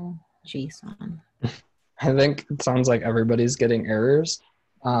model JSON. I think it sounds like everybody's getting errors.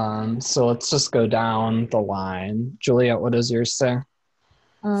 So let's just go down the line. Juliet, what does yours say?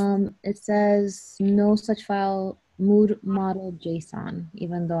 It says no such file mood model JSON,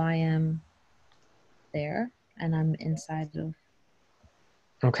 even though I am there and I'm inside of.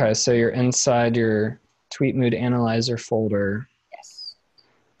 Okay, so you're inside your Tweet Mood Analyzer folder, Yes.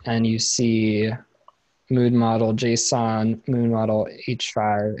 and you see Mood Model JSON, Mood Model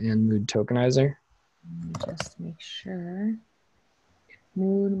H5, and Mood Tokenizer. Let me just make sure.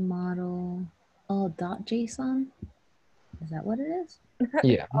 Mood model. Oh, .json. Is that what it is?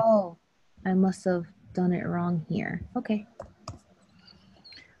 Yeah. Oh, I must have done it wrong here. Okay.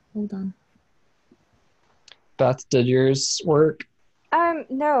 Hold on. Beth, did yours work?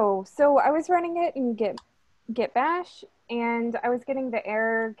 No. So I was running it in Git bash, and I was getting the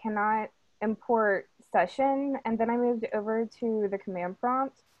error cannot import session, and then I moved over to the command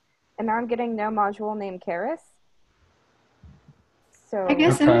prompt, and now I'm getting no module named Keras. So I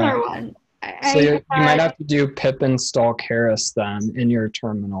guess Okay. similar one. So you might had- have to do pip install Keras then in your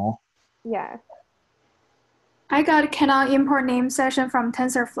terminal. yeah. I got cannot import name session from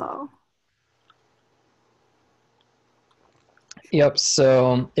TensorFlow. Yep,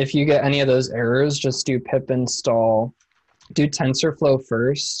 so if you get any of those errors, just do pip install, do TensorFlow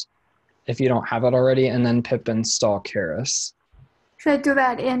first if you don't have it already, and then pip install Keras. Should I do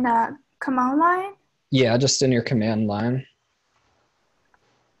that in a command line? Yeah, just in your command line.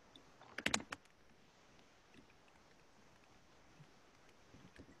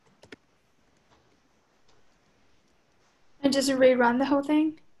 And just rerun the whole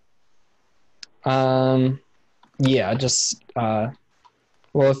thing? Yeah, just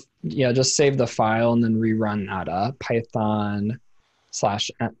just save the file and then rerun that Python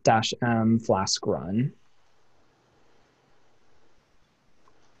 /m Flask run.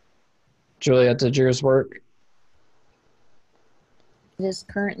 Julia, did yours work? It is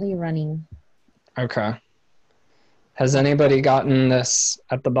currently running. Okay. Has anybody gotten this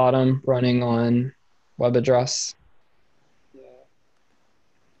at the bottom running on web address? Yeah.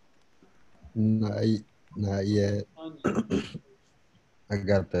 Not yet. On here. I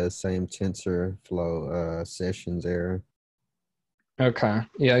got the same TensorFlow sessions error. Okay.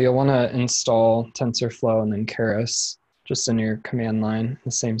 Yeah, you'll want to install TensorFlow and then Keras just in your command line,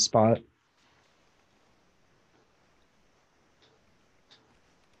 the same spot.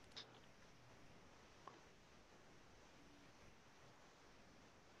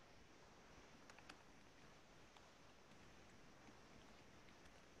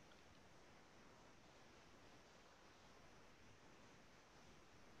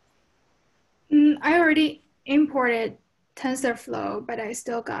 I already imported TensorFlow, but I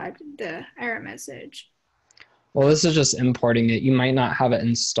still got the error message. Well, this is just importing it. You might not have it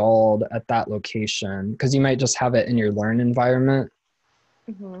installed at that location because you might just have it in your Learn environment,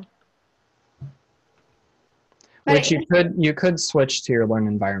 Mm-hmm. which you could switch to your Learn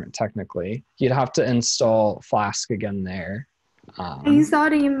environment technically. You'd have to install Flask again there. I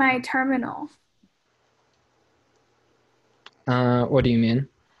installed it in my terminal. What do you mean?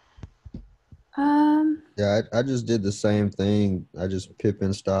 Yeah, I just did the same thing. I just pip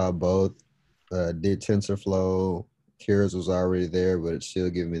installed both. Did TensorFlow. Keras was already there, but it still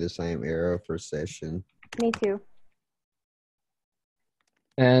gave me the same error for session. Me too.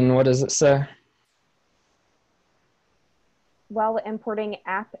 And what does it say? While importing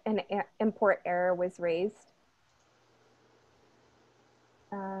app, an import error was raised.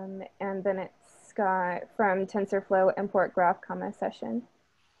 And then it's got from TensorFlow import graph comma session.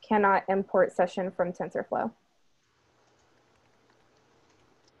 Cannot import session from TensorFlow.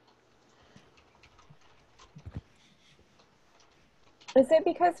 Is it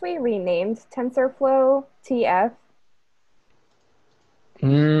because we renamed TensorFlow TF?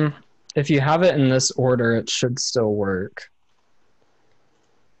 If you have it in this order, it should still work.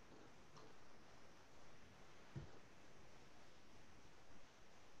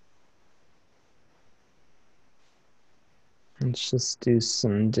 Let's just do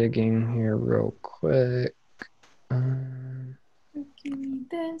some digging here real quick. Give me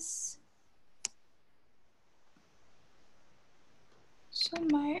this. So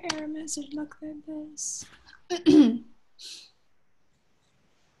my error message look like this.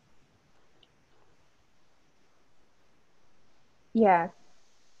 Yeah.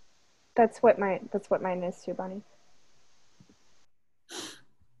 That's what mine is too, Bonnie.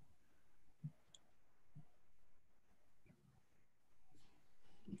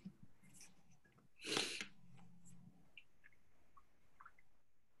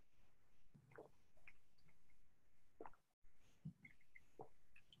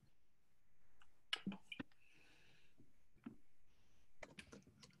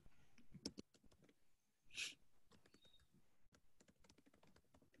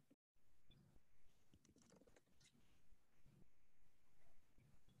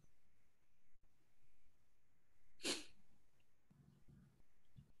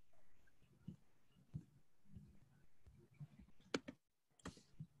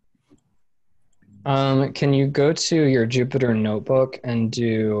 Can you go to your Jupyter notebook and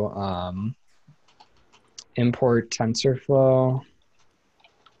do import TensorFlow?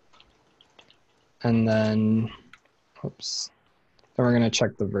 And then, oops. Then we're going to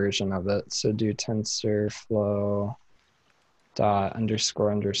check the version of it. So do TensorFlow dot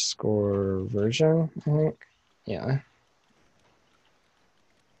underscore underscore version, I think. Yeah.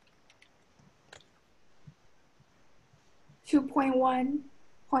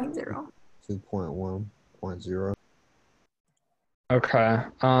 2.1.0. 2.1.0. Okay.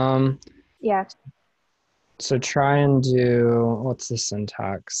 Yeah. So try and do, what's the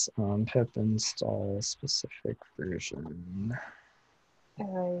syntax? Pip install specific version.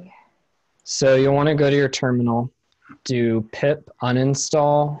 So you'll want to go to your terminal, do pip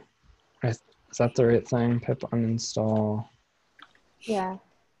uninstall. Is that the right thing? Pip uninstall. Yeah.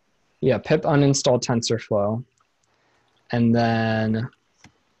 Yeah, pip uninstall TensorFlow. And then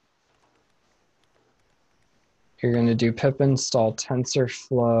you're going to do pip install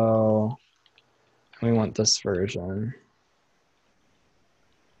TensorFlow. We want this version.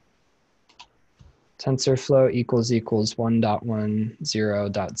 TensorFlow equals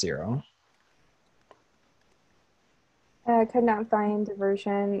 1.10.0. Could not find a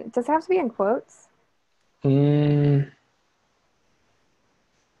version. Does it have to be in quotes? Mm,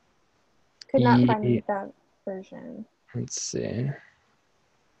 Could not find that version. let's see.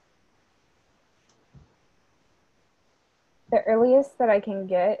 The earliest that I can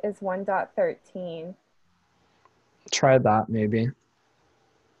get is 1.13. Try that maybe.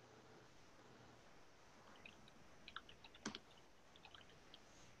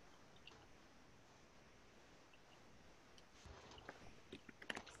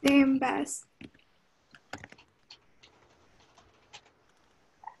 Same best.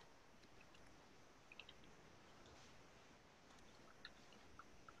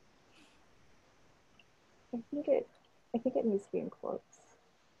 I think it needs to be in quotes.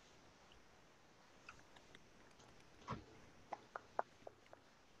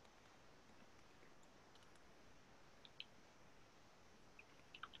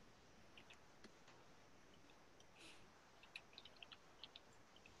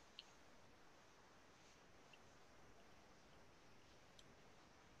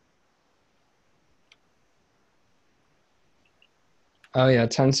 Oh yeah,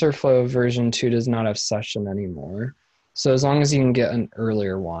 TensorFlow version 2 does not have session anymore. So as long as you can get an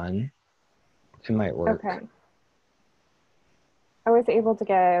earlier one, it might work. Okay. I was able to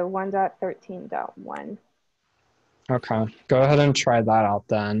get 1.13.1. Okay, go ahead and try that out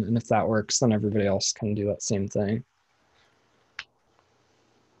then. And if that works, then everybody else can do that same thing.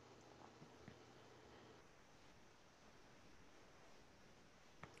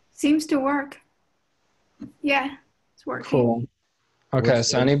 Seems to work. Yeah, it's working. Cool. Okay, What's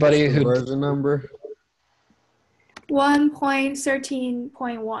so anybody what's the who version number?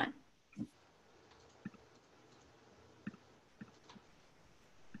 1.13.1.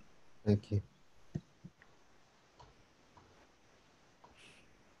 Thank you.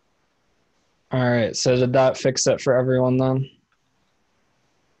 All right, so did that fix it for everyone then?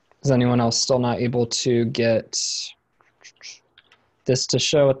 Is anyone else still not able to get this to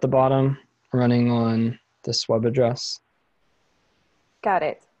show at the bottom running on this web address? Got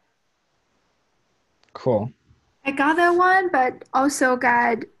it. Cool. I got that one, but also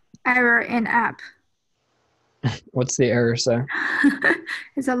got error in app. What's the error say?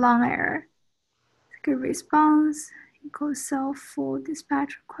 It's a long error. Good response equals self full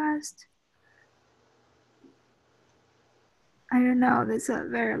dispatch request. I don't know. That's a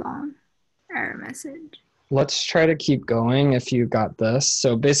very long error message. Let's try to keep going if you got this.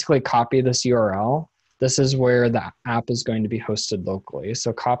 So basically copy this URL. This is where the app is going to be hosted locally.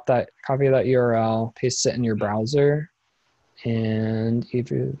 So copy that URL, paste it in your browser, and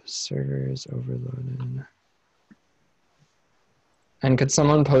either the server is overloaded. And could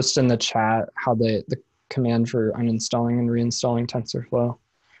someone post in the chat how the command for uninstalling and reinstalling TensorFlow?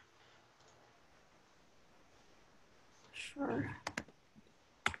 Sure.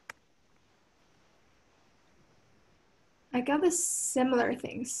 I got the similar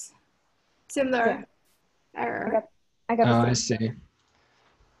things. Similar error. I got Oh, the I same. see.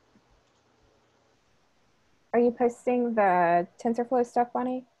 Are you posting the TensorFlow stuff,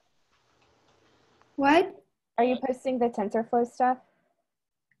 Bonnie? What? Are you posting the TensorFlow stuff?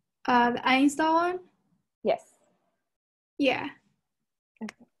 The uninstall one? Yes. Yeah.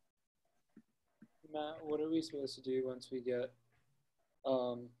 Matt, what are we supposed to do once we get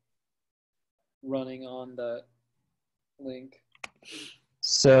running on that link?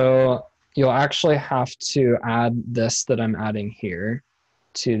 So you'll actually have to add this that I'm adding here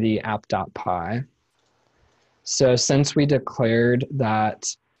to the app.py. So since we declared that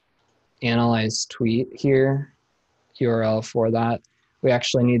analyze tweet here, URL for that, we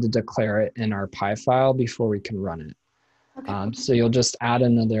actually need to declare it in our py file before we can run it. Okay. So you'll just add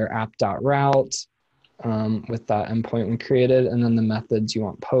another app.route with that endpoint we created, and then the methods you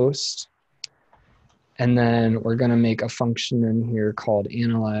want post. And then we're going to make a function in here called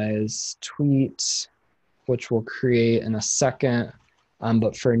analyze tweet. which we'll create in a second.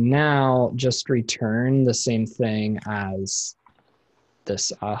 But for now, just return the same thing as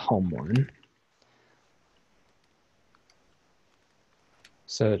this home one.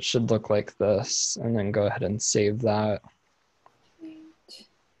 So it should look like this, and then go ahead and save that.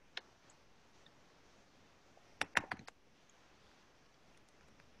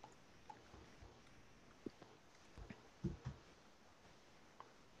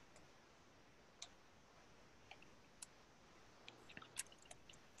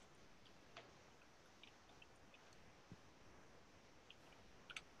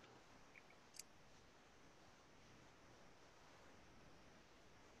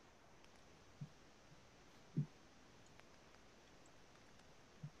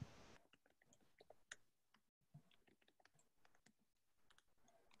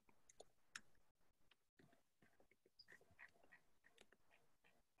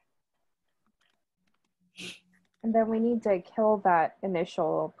 And then we need to kill that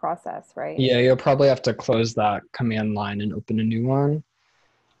initial process, right? Yeah, you'll probably have to close that command line and open a new one.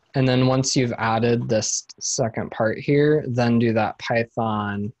 And then once you've added this second part here, then do that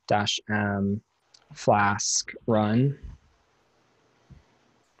Python-m Flask run.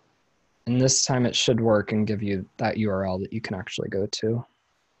 And this time it should work and give you that URL that you can actually go to.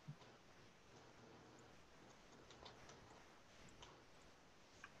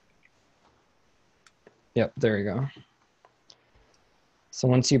 Yep, there you go. So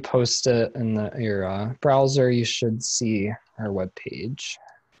once you post it in your browser, you should see our web page.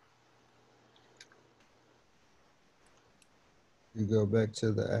 You go back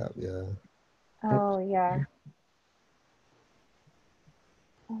to the app, yeah. Oh, yeah.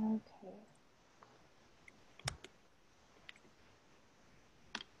 Okay.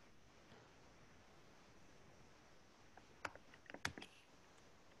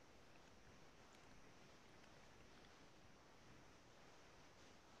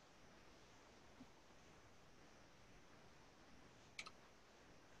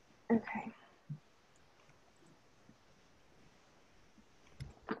 Okay.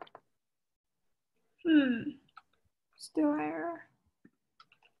 Still error.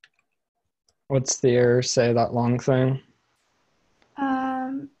 What's the error say, that long thing?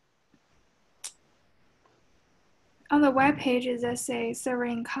 On the web pages that say server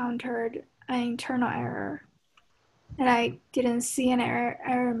encountered an internal error, and I didn't see an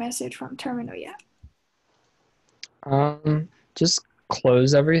error message from terminal yet. Just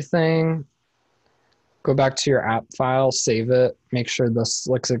close everything. Go back to your app file, save it, make sure this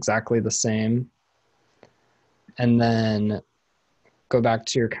looks exactly the same. And then go back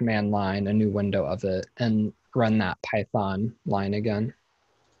to your command line, a new window of it, and run that Python line again.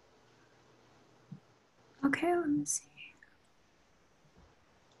 Okay, let me see.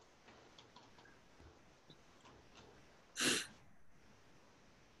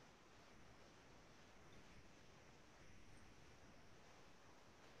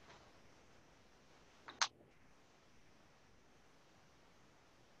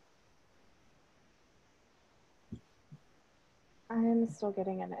 I'm still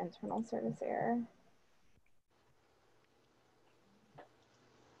getting an internal service error.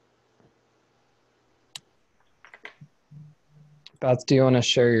 Beth, do you want to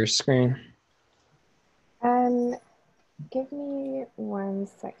share your screen? Give me 1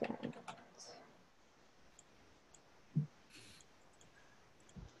 second.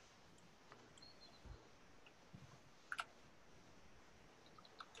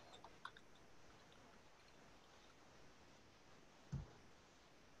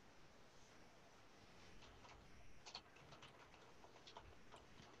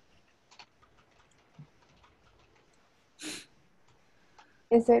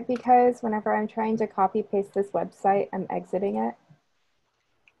 Is it because whenever I'm trying to copy paste this website, I'm exiting it?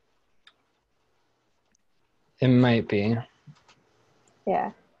 It might be.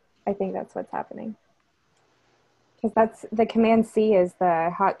 Yeah, I think that's what's happening. Because that's the command C is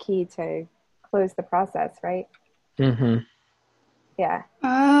the hotkey to close the process, right? Mm-hmm. Yeah.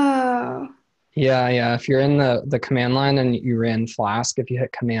 Oh. Yeah. If you're in the command line and you ran Flask, if you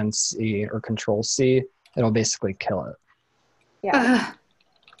hit Command C or Control C, it'll basically kill it. Yeah.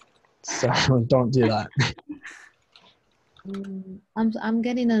 So don't do that. I'm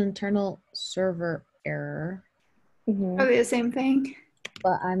getting an internal server error. Mm-hmm. Probably the same thing.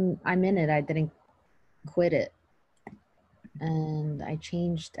 But I'm in it. I didn't quit it. And I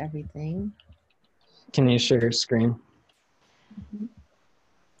changed everything. Can you share your screen?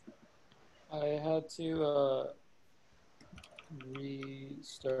 I had to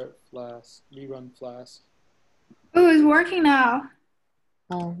restart Flask, rerun Flask. Oh, it's working now.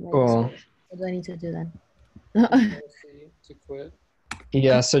 Oh, well, Cool. so what do I need to do then? C to quit.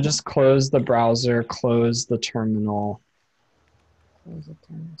 Yeah, so just close the browser, close the terminal. Close it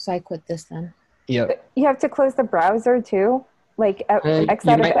down. So I quit this then. Yep. You have to close the browser too? Like X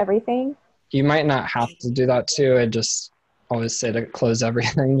You out of might everything? you might not have to do that too. I just always say to close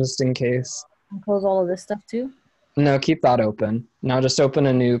everything just in case. And close all of this stuff too. No, keep that open. Now just open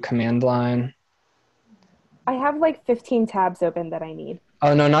a new command line. I have like 15 tabs open that I need.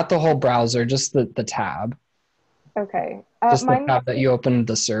 Oh no, not the whole browser, just the tab. Okay. Just the tab that you opened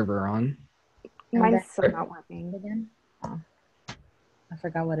the server on. Mine's still not working. Again. Oh, I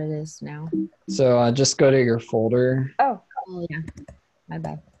forgot what it is now. So just go to your folder. Oh. Oh yeah, my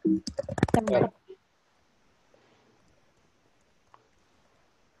bad. Never mind.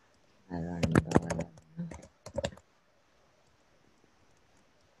 I don't know where that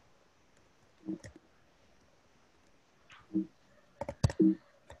is.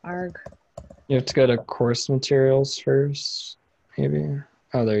 Arg. You have to go to course materials first, maybe.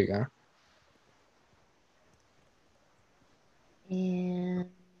 Oh, there you go. And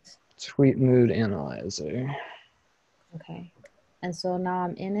Tweet mood analyzer. okay. And so now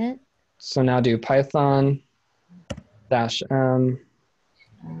I'm in it. So now do Python -m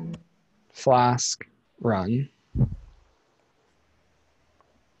Flask run.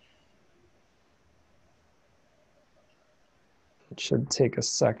 It should take a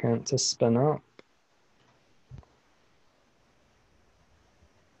second to spin up.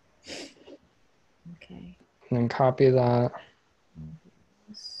 Okay. And then copy that.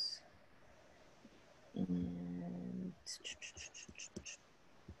 And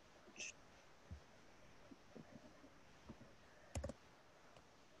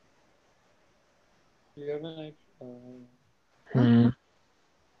You haven't.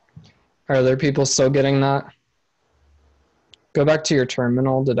 Are there people still getting that? Go back to your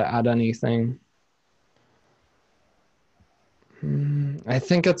terminal. Did it add anything? I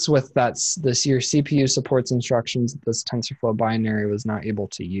think it's with that your CPU supports instructions that this TensorFlow binary was not able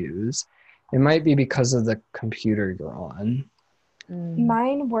to use. It might be because of the computer you're on.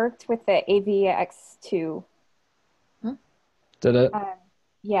 Mine worked with the AVX2. Huh? Did it?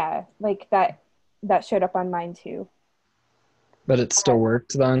 Yeah, like that showed up on mine too. But it still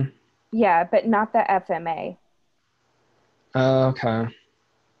worked then? Yeah, but not the FMA. Okay.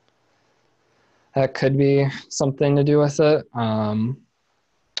 That could be something to do with it.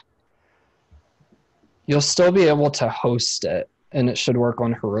 You'll still be able to host it, and it should work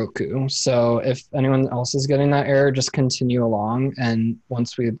on Heroku. So if anyone else is getting that error, just continue along. And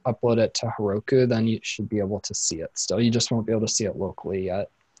once we upload it to Heroku, then you should be able to see it still. You just won't be able to see it locally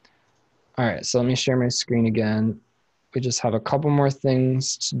yet. All right, so let me share my screen again. We just have a couple more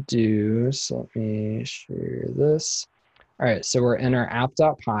things to do. So let me share this. All right, so we're in our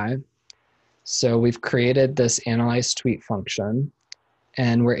app.py. So we've created this analyze tweet function,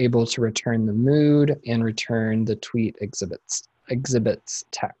 and we're able to return the mood and return the tweet exhibits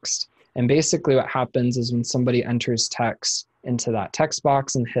text. And basically what happens is when somebody enters text into that text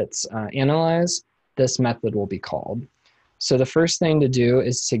box and hits analyze, this method will be called. So the first thing to do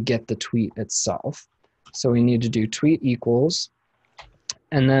is to get the tweet itself. So we need to do tweet equals,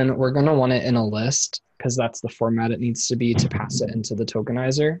 and then we're going to want it in a list because that's the format it needs to be to pass it into the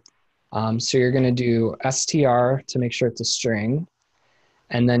tokenizer. So you're going to do str to make sure it's a string,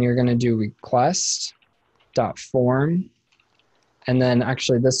 and then you're going to do request.form, and then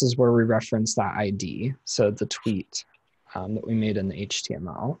actually this is where we reference that ID, so the tweet that we made in the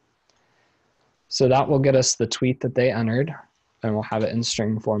HTML. So that will get us the tweet that they entered, and we'll have it in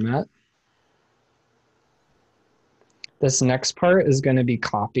string format. This next part is going to be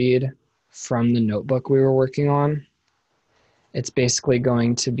copied from the notebook we were working on. It's basically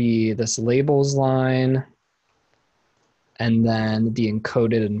going to be this labels line and then the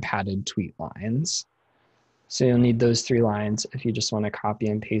encoded and padded tweet lines. So you'll need those 3 lines if you just want to copy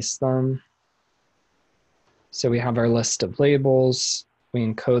and paste them. So we have our list of labels, we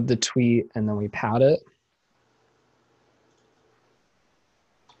encode the tweet, and then we pad it.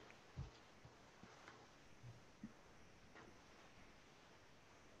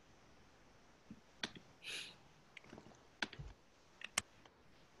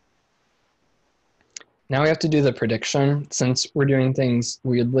 Now we have to do the prediction. Since we're doing things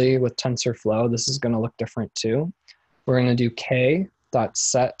weirdly with TensorFlow, this is going to look different too. We're going to do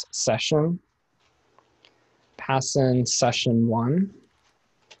k.setSession, pass in session1,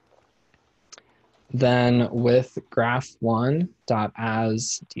 then with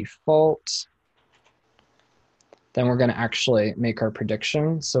graph1.asDefault, then we're going to actually make our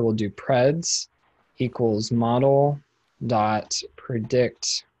prediction. So we'll do preds equals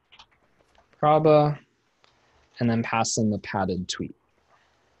model.predict proba. and then pass in the padded tweet.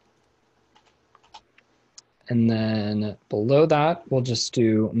 And then below that, we'll just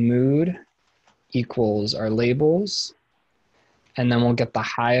do mood equals our labels. And then we'll get the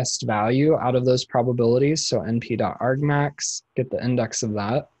highest value out of those probabilities. So np.argmax, get the index of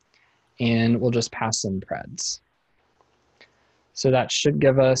that, and we'll just pass in preds. So that should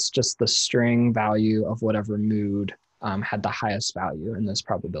give us just the string value of whatever mood had the highest value in those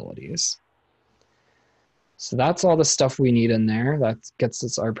probabilities. So that's all the stuff we need in there. That gets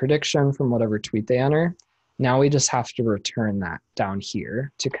us our prediction from whatever tweet they enter. Now we just have to return that down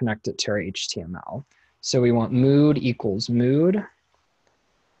here to connect it to our HTML. So we want mood equals mood.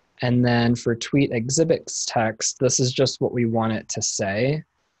 And then for tweet exhibits text, this is just what we want it to say.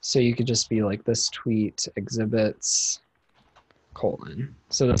 So you could just be like this tweet exhibits :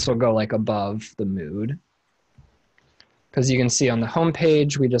 so this will go like above the mood. Because you can see on the home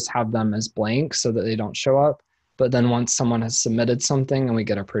page, we just have them as blank so that they don't show up. But then once someone has submitted something and we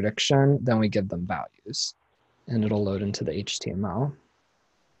get a prediction, then we give them values and it'll load into the HTML.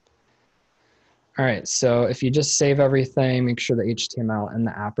 All right, so if you just save everything, make sure the HTML and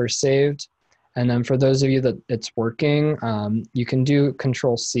the app are saved. And then for those of you that it's working, you can do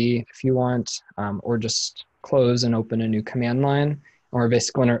Control-C if you want, or just close and open a new command line. And we're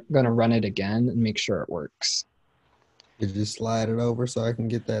basically gonna run it again and make sure it works. Could you slide it over so I can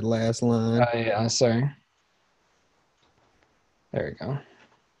get that last line? Yeah, sorry. There we go.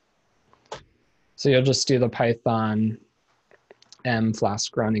 So you'll just do the Python m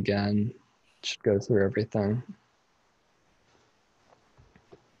Flask run again. It should go through everything.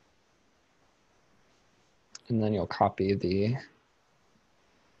 And then you'll copy the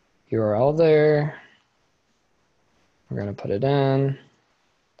URL there. We're gonna put it in.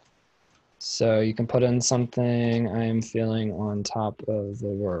 So you can put in something: I am feeling on top of the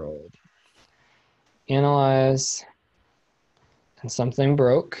world. Analyze, and something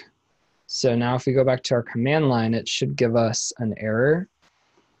broke. So now if we go back to our command line, it should give us an error.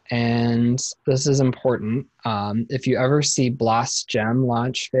 And this is important. If you ever see Blast Gem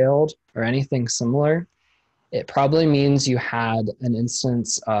launch failed or anything similar, it probably means you had an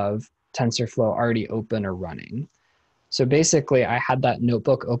instance of TensorFlow already open or running. So basically, I had that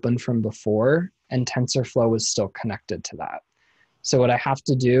notebook open from before, and TensorFlow was still connected to that. So what I have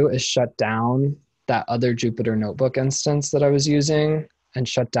to do is shut down that other Jupyter Notebook instance that I was using and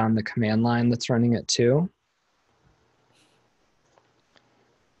shut down the command line that's running it too.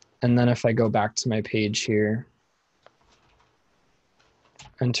 And then if I go back to my page here,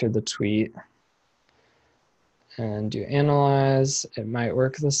 enter the tweet, and do analyze, it might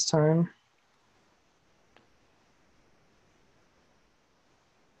work this time.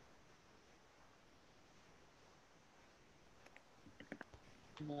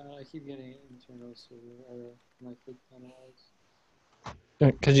 No, I keep getting internal server error when I click analyze.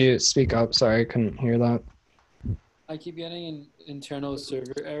 Could you speak up? Sorry, I couldn't hear that. I keep getting an internal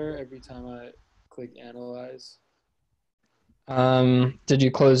server error every time I click analyze. Did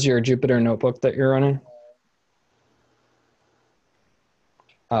you close your Jupyter Notebook that you're running?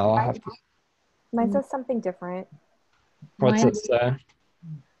 Oh, I'll have to. Mine says something different. What's it say?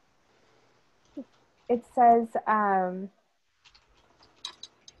 It says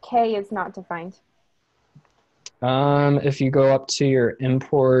K is not defined. If you go up to your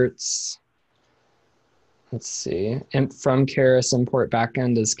imports, let's see, from Keras import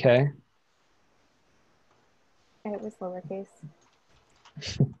backend is K. It was lowercase.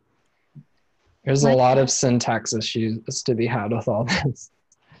 There's a lot of syntax issues to be had with all this.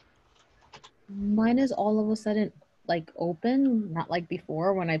 Mine is all of a sudden like open, not like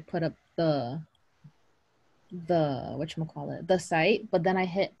before when I put up the whatchamacallit, the site, but then I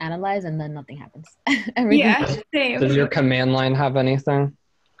hit analyze and then nothing happens. Everything Yeah, same. Does your command line have anything?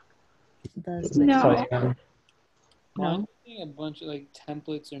 does No. No. Mine a bunch of like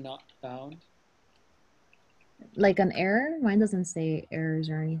templates are not found. Like an error? Mine doesn't say errors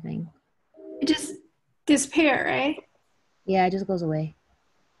or anything. It just disappear, right? Yeah, it just goes away.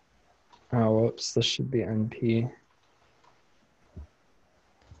 Oh, whoops, this should be NP.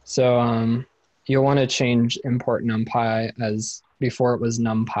 So you'll want to change import numpy as before it was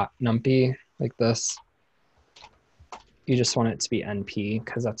numpy, like this. You just want it to be NP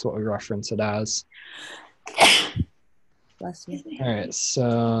because that's what we reference it as. Bless you. All right,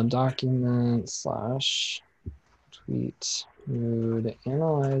 so document / tweet mood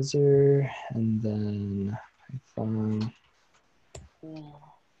analyzer, and then Python.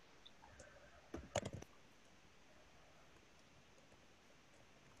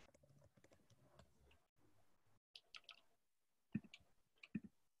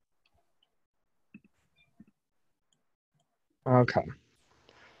 Okay.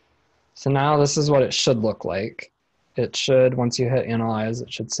 So now this is what it should look like. It should, once you hit analyze,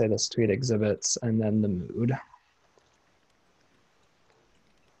 it should say this tweet exhibits and then the mood.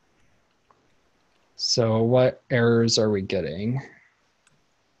 So what errors are we getting?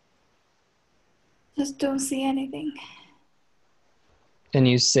 Just don't see anything. And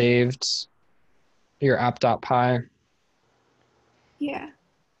you saved your app.py Yeah.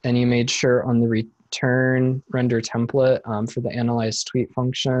 and you made sure on the return render template for the analyze tweet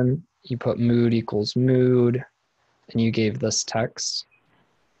function, you put mood equals mood and you gave this text.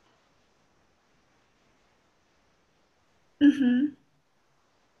 Mm-hmm.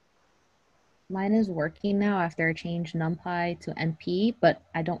 Mine is working now after I changed NumPy to NP, but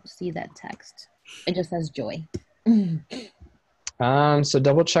I don't see that text. It just says joy. So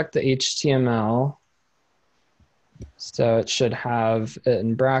double check the HTML. So it should have it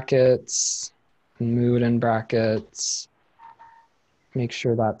in brackets, mood in brackets. Make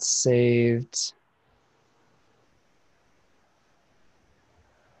sure that's saved.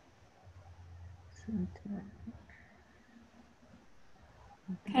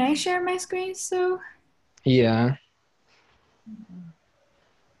 Can I share my screen so? Yeah.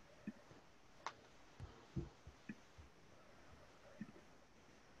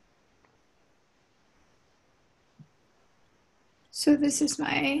 So this is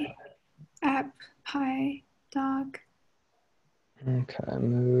my app py doc. Okay,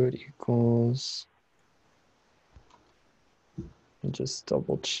 mood equals. Just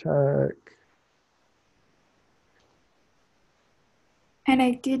double check. And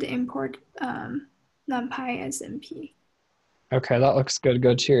I did import NumPy as NP. Okay, that looks good.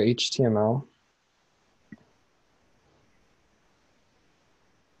 Go to your HTML.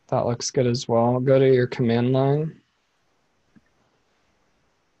 That looks good as well. Go to your command line.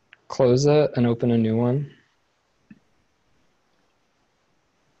 Close it and open a new one.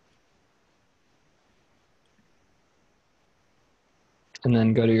 And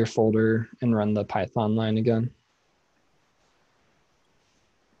then go to your folder and run the Python line again.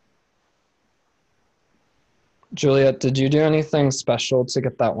 Juliet, did you do anything special to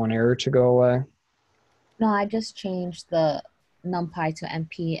get that one error to go away? No, I just changed the NumPy to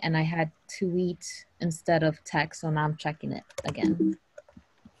NP and I had tweet instead of text, so now I'm checking it again.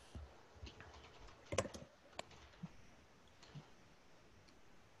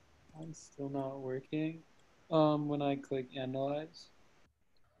 It's still not working. When I click analyze,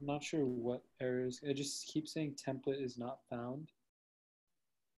 I'm not sure what errors. It just keeps saying template is not found.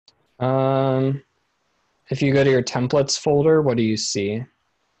 If you go to your templates folder, what do you see?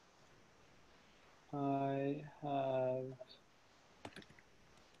 I have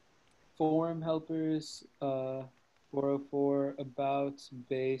form helpers, 404, about,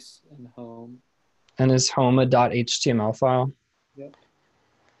 base, and home. And is home a .html file? Yep.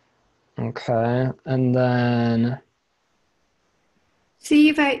 Okay, and then See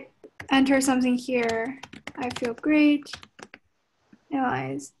if I enter something here. I feel great.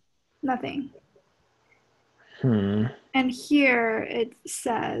 Analyze. Nothing. And here it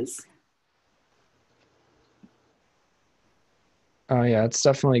says. Oh yeah, it's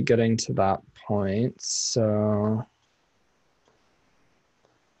definitely getting to that point. So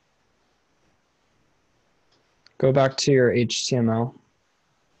go back to your HTML.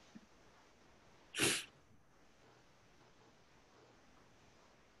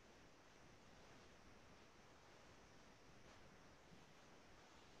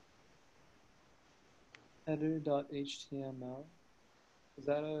 Header.html. Is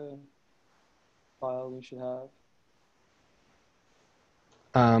that a file we should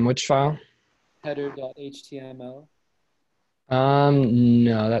have? Which file? Header.html.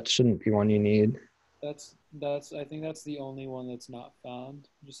 No, that shouldn't be one you need. That's I think that's the only one that's not found.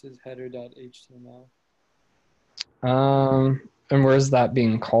 It just says header.html. And where's that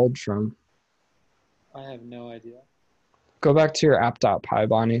being called from? I have no idea. Go back to your app.py,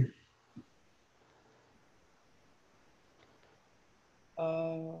 Bonnie.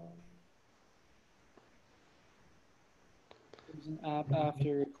 There's an app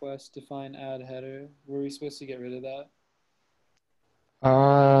after request define add header. Were we supposed to get rid of that?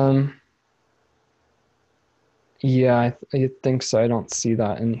 Yeah, I think so. I don't see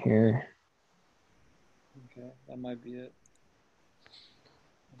that in here. Okay, that might be it.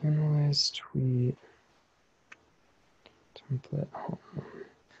 Analyze tweet. Template home.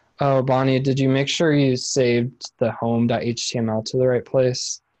 Oh, Bonnie, did you make sure you saved the home.html to the right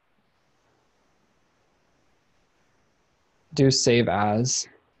place? Do save as.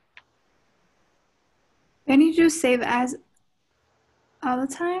 Can you just save as all the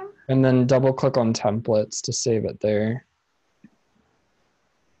time? And then double click on templates to save it there.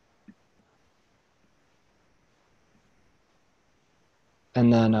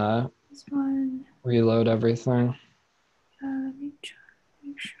 and then This one. reload everything. Let me try,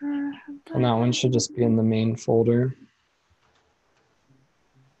 make sure I have that. And that one should just be in the main folder.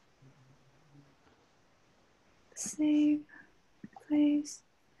 Save, place.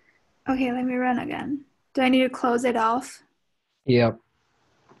 Okay, let me run again. Do I need to close it off? Yep.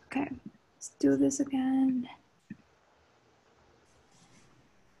 Okay, let's do this again.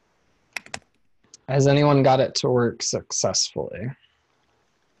 Has anyone got it to work successfully?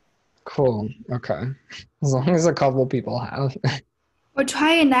 Cool. Okay. As long as a couple people have. Or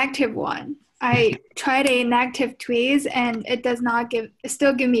try inactive one. I tried a inactive tweeze and it does not give, it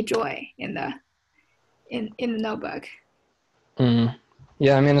still give me joy in the notebook.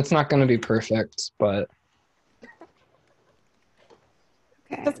 Yeah, I mean, it's not going to be perfect, but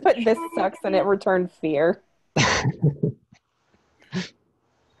Okay. Just put this sucks and it returned fear.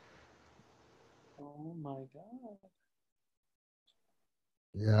 Oh my god.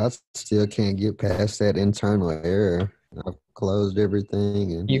 Yeah, I still can't get past that internal error. I've closed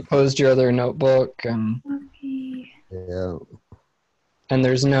everything and you closed your other notebook and yeah.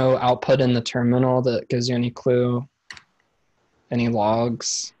 there's no output in the terminal that gives you any clue, any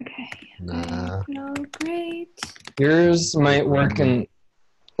logs. Okay. Nah. Oh, great. Yours might work in,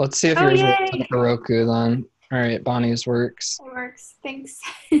 let's see if Oh, yours works yay. in Heroku then. All right, Bonnie's works. It works. Thanks.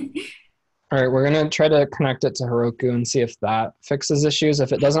 All right, we're going to try to connect it to Heroku and see if that fixes issues.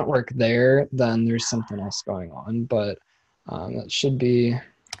 If it doesn't work there, then there's something else going on, but that should be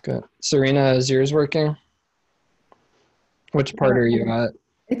good. Serena, is yours working? Which part are you at?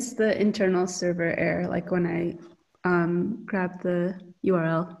 It's the internal server error, like when I grab the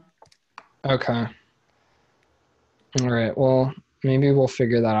URL. Okay. All right, well, maybe we'll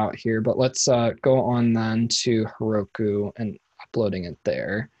figure that out here, but let's go on then to Heroku and uploading it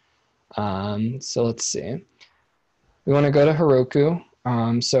there. So let's see. We want to go to Heroku.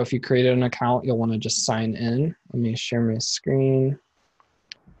 So if you created an account, you'll want to just sign in. Let me share my screen.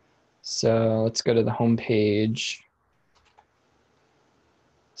 So let's go to the home page.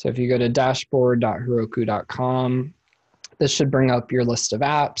 So if you go to dashboard.heroku.com, this should bring up your list of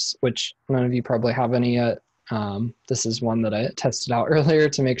apps, which none of you probably have any yet. This is one that I tested out earlier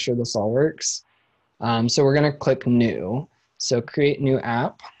to make sure this all works. So we're going to click New. So create new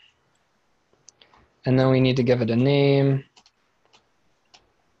app. And then we need to give it a name.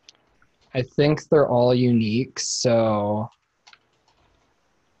 I think they're all unique, so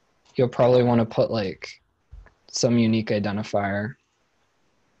you'll probably want to put like some unique identifier.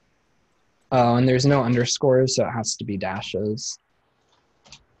 Oh, and there's no underscores, so it has to be dashes.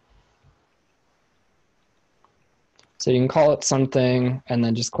 So you can call it something and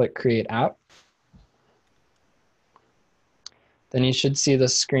then just click Create App. Then you should see the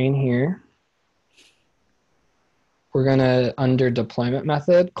screen here. We're going to, under Deployment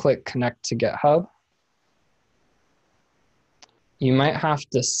Method, click Connect to GitHub. You might have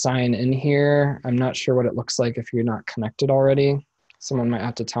to sign in here. I'm not sure what it looks like if you're not connected already. Someone might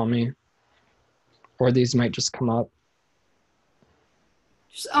have to tell me. Or these might just come up.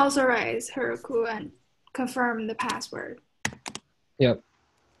 Just authorize Heroku and confirm the password. Yep.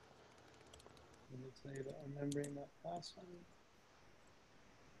 Let me tell you about remembering that password.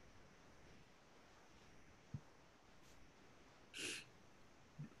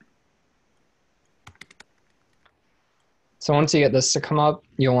 So once you get this to come up,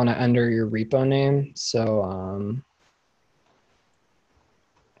 you'll want to enter your repo name. So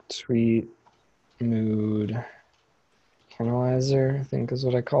tweet mood analyzer, I think is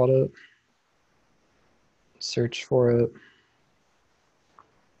what I called it. Search for it.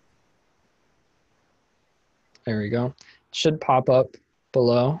 There we go. It should pop up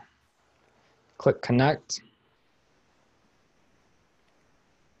below. Click connect.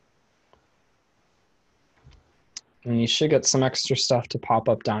 And you should get some extra stuff to pop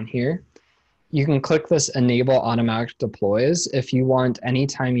up down here. You can click this enable automatic deploys if you want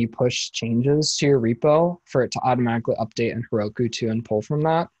anytime you push changes to your repo for it to automatically update in Heroku to and pull from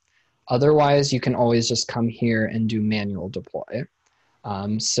that. Otherwise, you can always just come here and do manual deploy.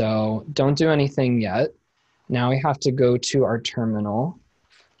 So don't do anything yet. Now we have to go to our terminal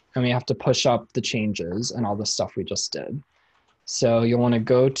and we have to push up the changes and all the stuff we just did. So you'll want to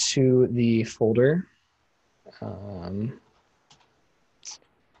go to the folder.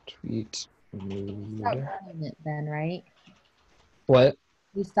 Tweet mood. Stop running it then, right? What?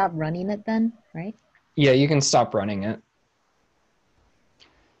 You stop running it then, right? Yeah, you can stop running it.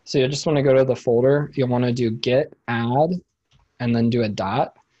 So you just want to go to the folder. You'll want to do git add and then do a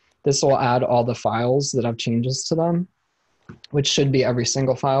dot. This will add all the files that have changes to them, which should be every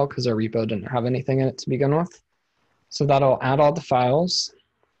single file because our repo didn't have anything in it to begin with. So that'll add all the files.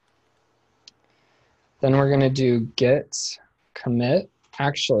 Then we're going to do git commit.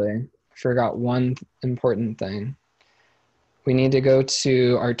 Actually, I forgot one important thing. We need to go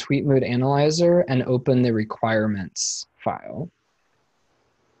to our tweet mood analyzer and open the requirements file.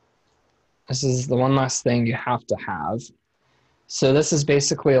 This is the one last thing you have to have. So this is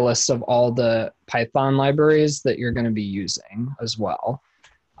basically a list of all the Python libraries that you're going to be using as well.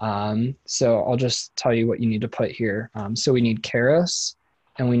 So I'll just tell you what you need to put here. So we need Keras,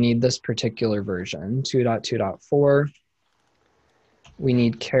 and we need this particular version, 2.2.4. We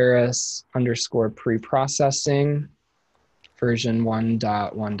need Keras underscore preprocessing, version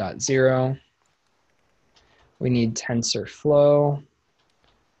 1.1.0. We need TensorFlow,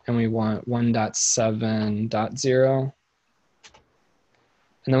 and we want 1.7.0.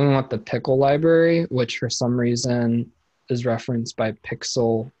 And then we want the pickle library, which for some reason is referenced by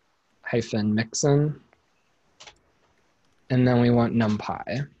pixel-mixin. And then we want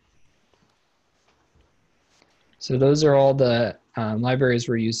NumPy. So those are all the libraries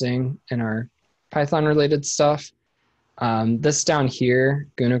we're using in our Python-related stuff. This down here,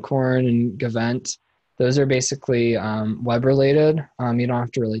 Gunicorn and Gavent, those are basically web-related. You don't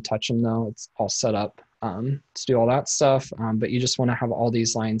have to really touch them though. It's all set up to do all that stuff, but you just want to have all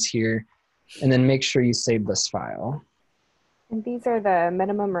these lines here, and then make sure you save this file. And these are the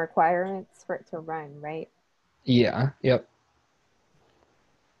minimum requirements for it to run, right? Yeah, yep.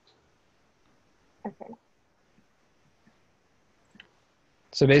 Okay.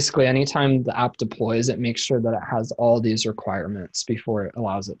 So basically, anytime the app deploys, it makes sure that it has all these requirements before it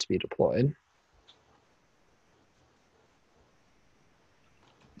allows it to be deployed.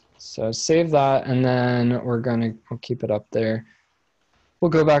 So save that, and then we'll keep it up there.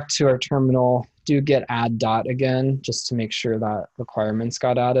 We'll go back to our terminal, do git add dot again, just to make sure that requirements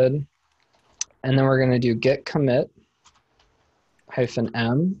got added. And then we're going to do git commit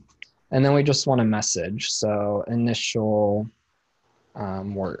 -m, and then we just want a message. So initial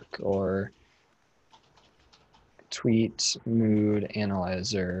work, or tweet mood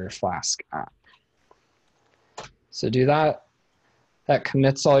analyzer Flask app. So do that. That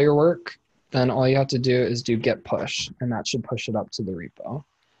commits all your work. Then all you have to do is do git push, and that should push it up to the repo,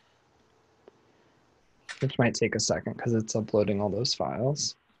 which might take a second because it's uploading all those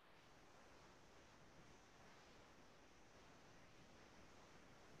files.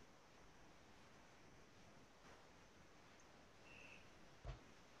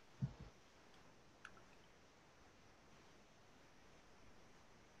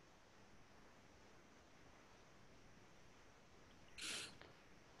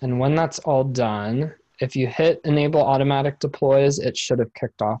 And when that's all done, if you hit enable automatic deploys, it should have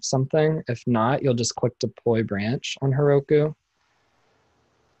kicked off something. If not, you'll just click deploy branch on Heroku.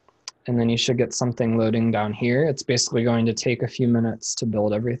 And then you should get something loading down here. It's basically going to take a few minutes to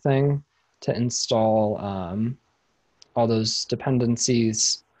build everything, to install all those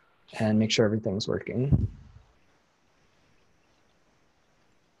dependencies and make sure everything's working.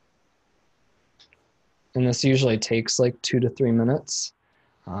 And this usually takes like 2 to 3 minutes.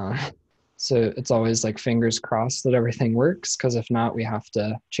 So it's always like fingers crossed that everything works, because if not, we have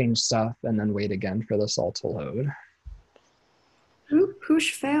to change stuff and then wait again for this all to load.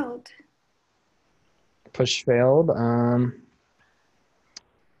 Push failed. Push failed.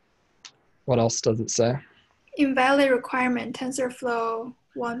 What else does it say? Invalid requirement, TensorFlow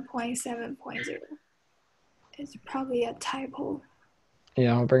 1.7.0. It's probably a typo.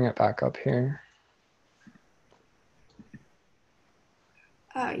 Yeah, I'll bring it back up here.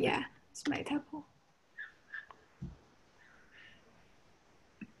 Yeah, it's my typo.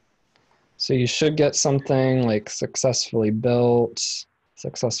 So you should get something like successfully built,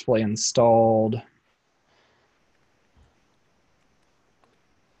 successfully installed.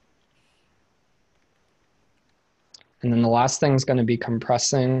 And then the last thing is going to be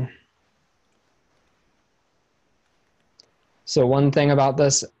compressing. So one thing about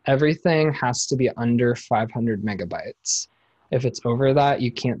this, everything has to be under 500 megabytes. If it's over that, you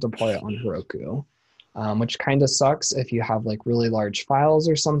can't deploy it on Heroku, which kind of sucks if you have like really large files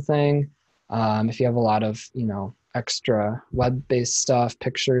or something. If you have a lot of, extra web-based stuff,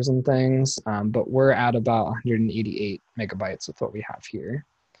 pictures and things, but we're at about 188 megabytes with what we have here.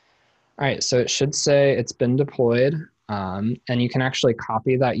 All right, so it should say it's been deployed, and you can actually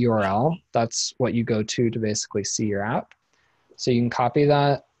copy that URL. That's what you go to basically see your app. So you can copy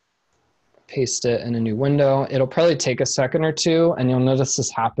that, paste it in a new window. It'll probably take a second or two, and you'll notice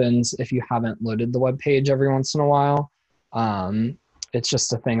this happens if you haven't loaded the web page every once in a while. It's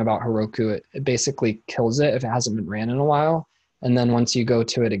just a thing about Heroku. It basically kills it if it hasn't been ran in a while. And then once you go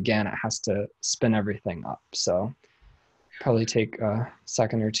to it again, it has to spin everything up. So Probably take a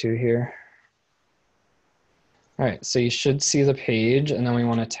second or two here. All right, so you should see the page, and then we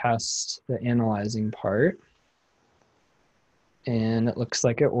want to test the analyzing part. And it looks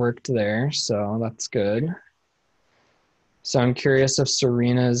like it worked there, so that's good. So I'm curious if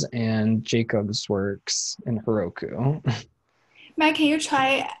Serena's and Jacob's works in Heroku. Matt, can you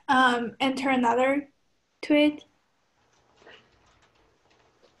try enter another tweet?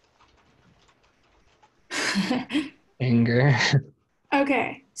 Anger.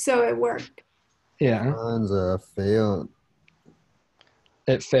 Okay, so it worked. Yeah, Mine's failed.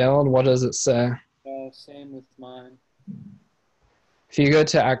 it failed. What does it say? Same with mine. If you go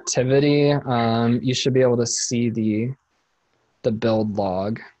to activity, you should be able to see the build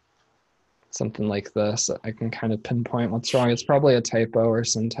log. Something like this. I can kind of pinpoint what's wrong. It's probably a typo or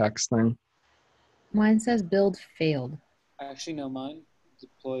syntax thing. Mine says build failed. Actually, no, mine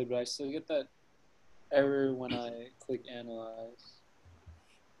deployed, but I still get that error when I click analyze.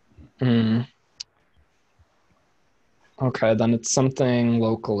 Okay, then it's something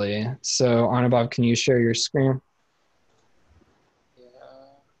locally. So Anubhav, can you share your screen?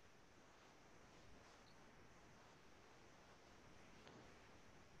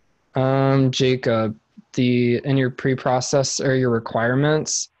 Jacob, in your pre-process or your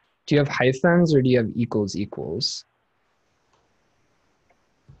requirements, do you have hyphens or do you have equals equals?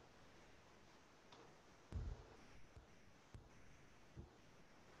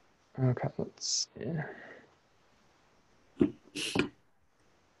 Okay, let's see.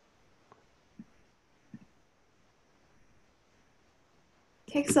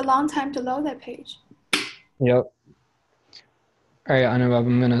 Takes a long time to load that page. Yep. All right, Anubhav,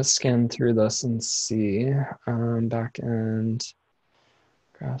 I'm gonna scan through this and see. Backend,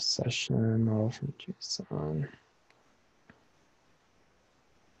 graph session, model from JSON.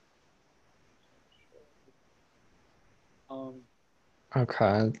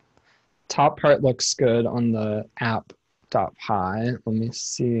 Okay, top part looks good on the app.py. Let me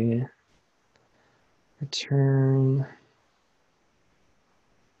see. Return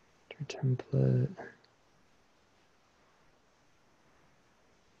template.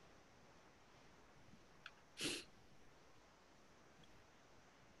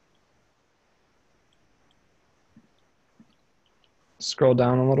 Scroll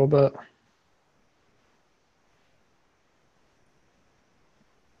down a little bit.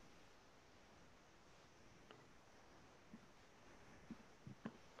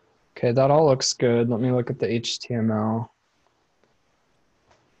 Okay, that all looks good. Let me look at the HTML.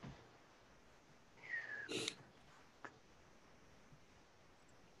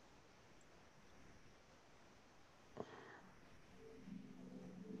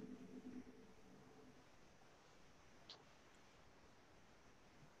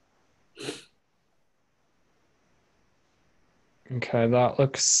 Okay, that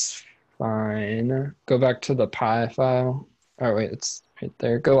looks fine. Go back to the py file. Oh, wait, it's right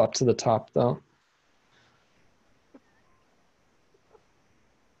there. Go up to the top, though.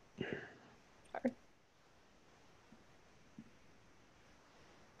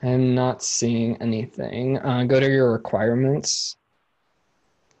 I'm not seeing anything. Go to your requirements.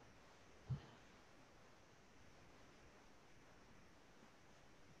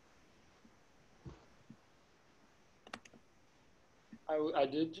 I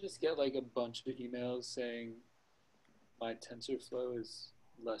did just get like a bunch of emails saying my TensorFlow is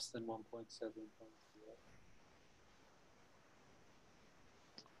less than 1.7.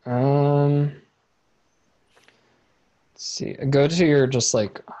 Let's see. Go to your just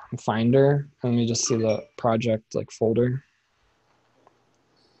like Finder. Let me just see the project like folder.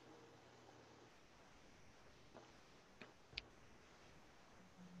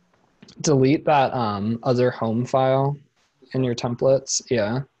 Delete that other home file in your templates.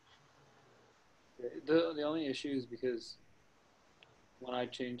 Yeah. The only issue is because when I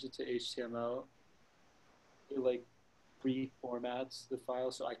change it to HTML, it like reformats the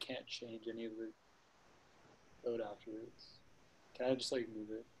file, so I can't change any of the code afterwards. Can I just like move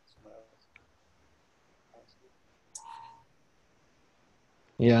it somewhere else?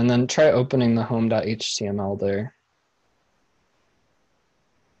 Yeah, and then try opening the home.html there.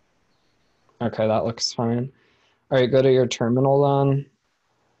 Okay, that looks fine. All right, go to your terminal then.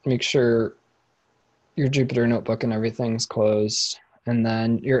 Make sure your Jupyter notebook and everything's closed. And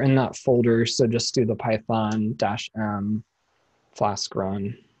then you're in that folder, so just do the Python-m Flask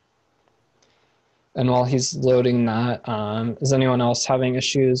run. And while he's loading that, is anyone else having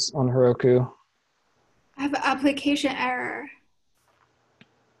issues on Heroku? I have an application error.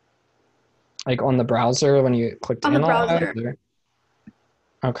 Like on the browser when you clicked on the analyze? browser.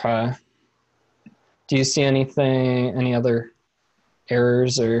 Okay. Do you see anything, any other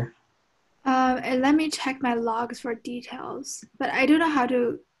errors or? And let me check my logs for details, but I don't know how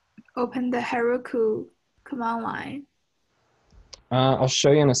to open the Heroku command line. I'll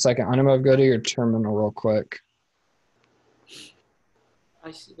show you in a second. Anubhav, go to your terminal real quick.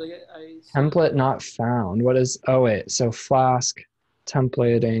 I see. Like I see. Template not found. What is? Oh wait. So Flask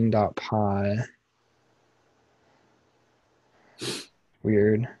templating.py.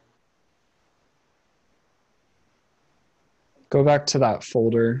 Weird. Go back to that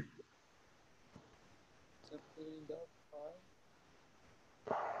folder.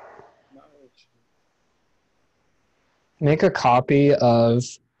 Make a copy of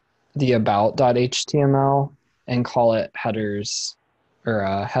the about.html and call it headers or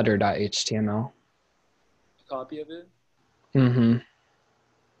header.html. Copy of it. Mm-hmm.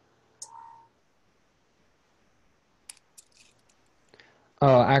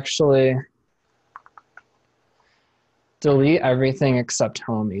 Oh, actually, delete everything except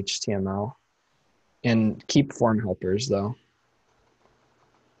home HTML and keep form helpers though.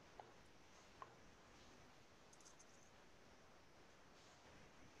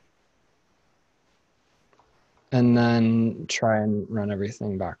 And then try and run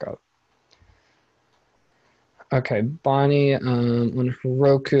everything back up. Okay, Bonnie, on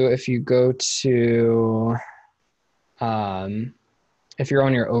Heroku, if you go to, if you're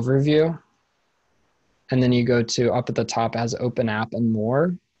on your overview, and then you go to up at the top, it has open app and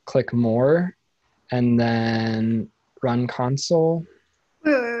more, click more, and then run console.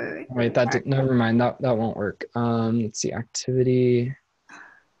 Wait, never mind, that won't work. Let's see, activity,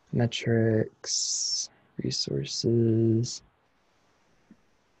 metrics, resources.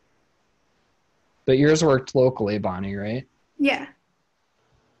 But yours worked locally, Bonnie, right? Yeah.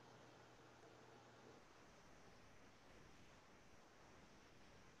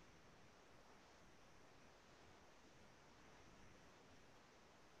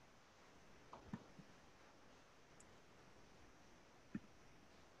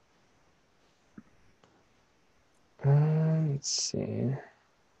 Let's see.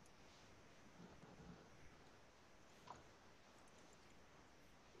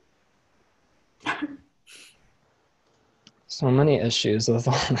 So many issues with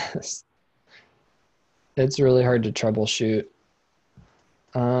all this. It's really hard to troubleshoot.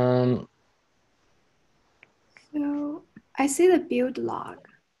 So I see the build log,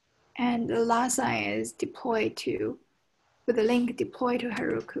 and the last line is deploy to, with the link deploy to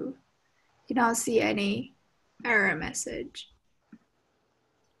Heroku. You don't see any error message.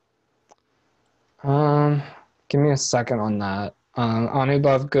 Give me a second on that.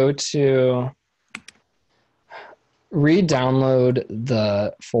 Anubhav, go to re-download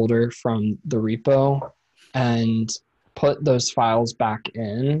the folder from the repo and put those files back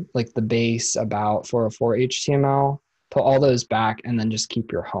in, like the base, about 404 HTML, put all those back and then just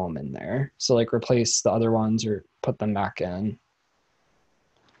keep your home in there. So like replace the other ones or put them back in.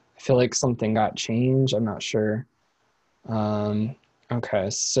 I feel like something got changed. I'm not sure. Okay,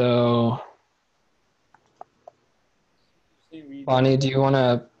 so Bonnie, do you want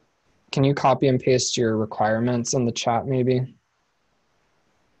to, can you copy and paste your requirements in the chat maybe?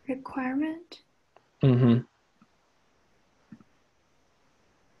 Requirement? Mm-hmm.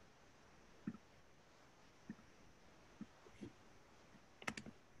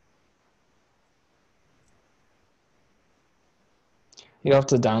 You have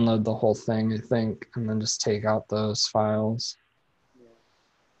to download the whole thing, I think, and then just take out those files.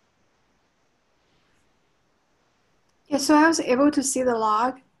 Yeah, so I was able to see the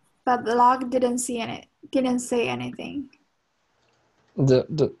log, but the log didn't say anything.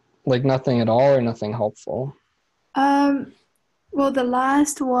 Like nothing at all or nothing helpful? Well, the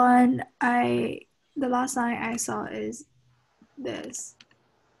last line I saw is this.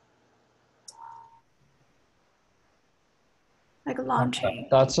 Like launching. Okay.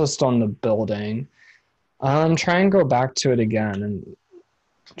 That's just on the building. Try and go back to it again and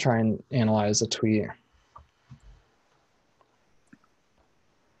try and analyze a tweet.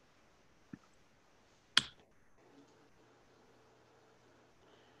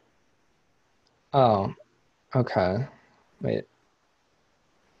 Oh, okay. Wait.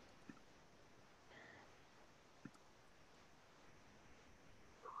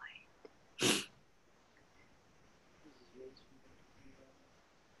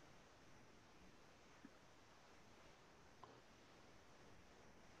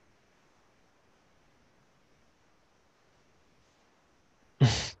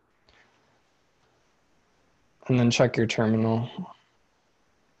 And then check your terminal.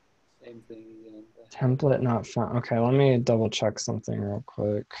 Same thing again. Template not found. Okay, let me double check something real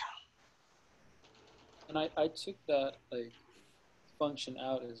quick. And I took that like function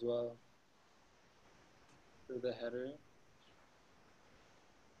out as well for the header.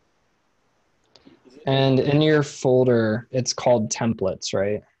 And in your folder, it's called templates,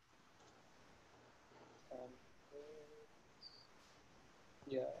 right?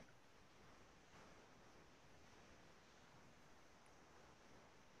 Yeah.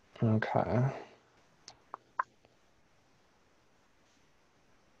 Okay.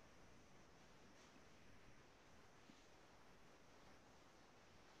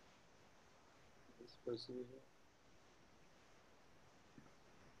 It's supposed to be here.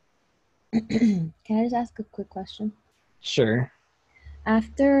 Can I just ask a quick question? Sure.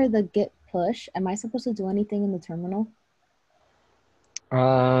 After the git push, am I supposed to do anything in the terminal?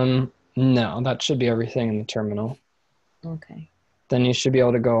 No, that should be everything in the terminal. Okay. Then you should be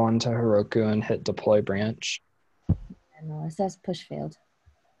able to go onto Heroku and hit deploy branch. I know it says push failed.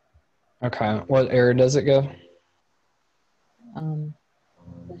 Okay. What error does it give?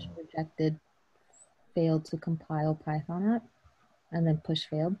 Push rejected, failed to compile Python app, and then push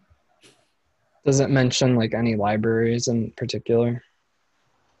failed. Does it mention like any libraries in particular?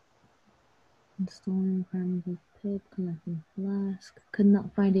 Installing requirements of pip, connecting Flask. Could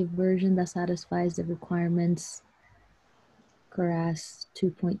not find a version that satisfies the requirements. Keras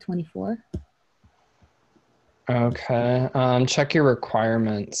 2.24. Okay. Check your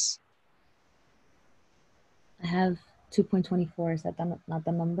requirements. I have 2.24. Is that not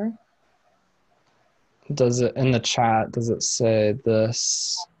the number? Does it in the chat? Does it say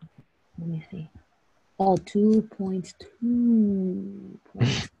this? Let me see. Oh, 2.2.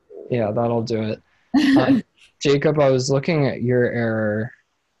 Yeah, that'll do it. Jacob, I was looking at your error.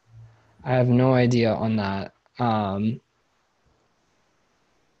 I have no idea on that.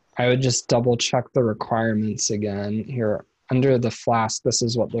 I would just double check the requirements again here. Under the Flask, this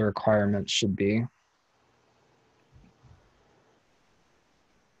is what the requirements should be.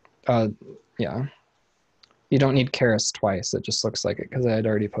 Yeah. You don't need Keras twice. It just looks like it because I had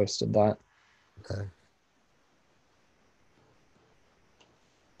already posted that. Okay.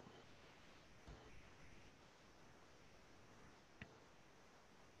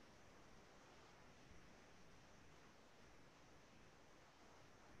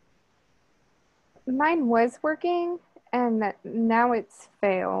 Mine was working, and now it's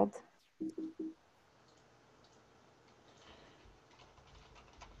failed.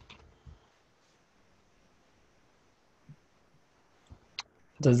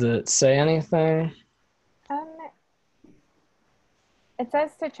 Does it say anything? It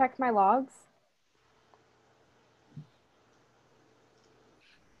says to check my logs.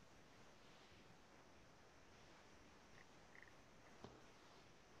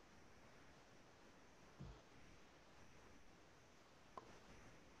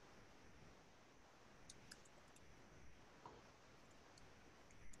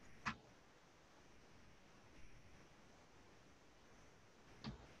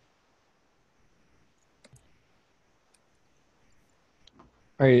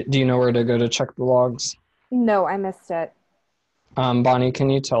 Do you know where to go to check the logs? No, I missed it. Bonnie, can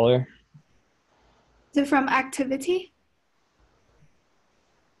you tell her? Is it from activity?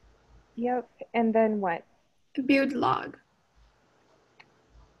 Yep. And then what? Build log.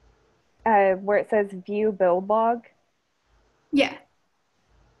 Where it says view build log. Yeah.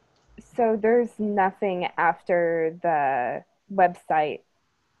 So there's nothing after the website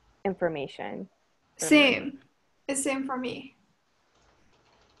information. Same. It's same for me.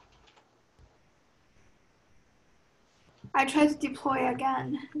 I try to deploy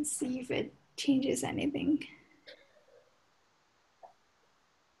again and see if it changes anything.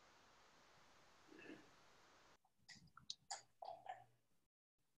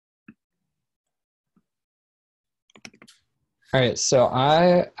 All right, so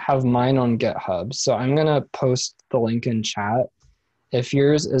I have mine on GitHub. So I'm going to post the link in chat. If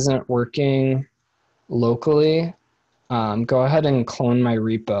yours isn't working locally, go ahead and clone my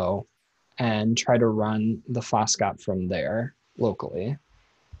repo and try to run the Flask app from there locally,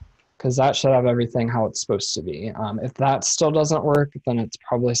 because that should have everything how it's supposed to be. If that still doesn't work, then it's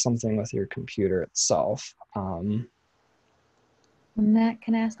probably something with your computer itself. Matt,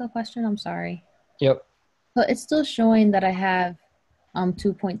 can I ask a question? I'm sorry. Yep. So it's still showing that I have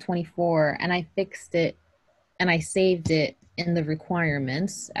 2.24 and I fixed it and I saved it in the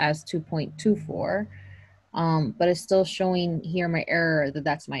requirements as 2.24. But it's still showing here my error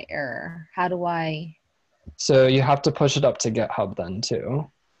that's my error. How do I? So you have to push it up to GitHub then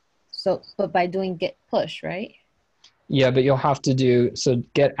too. So, but by doing git push, right? Yeah, but you'll have to do, so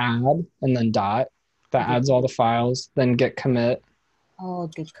git add and then dot. That adds all the files, then git commit, Oh,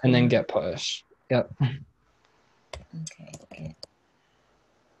 git and then commit. git push. Yep. Okay, okay.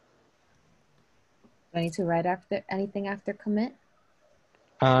 Do I need to write after anything after commit?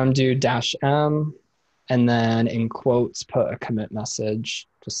 Do -m, and then in quotes, put a commit message,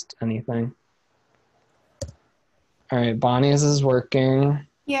 just anything. All right, Bonnie's is working.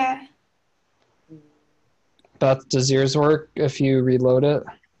 Yeah. Beth, does yours work if you reload it?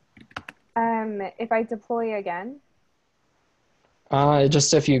 If I deploy again,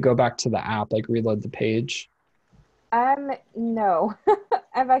 Just if you go back to the app, like reload the page. no.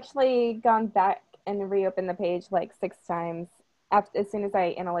 I've actually gone back and reopened the page like 6 times. As soon as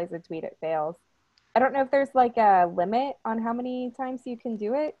I analyze a tweet, it fails. I don't know if there's like a limit on how many times you can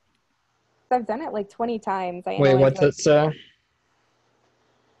do it. I've done it like 20 times. I Wait, analyzed what's it say?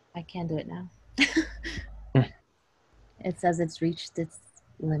 I can't do it now. Hmm. It says it's reached its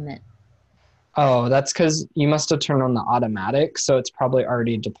limit. Oh, that's because you must have turned on the automatic, so it's probably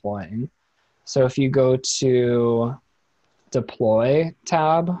already deploying. So if you go to deploy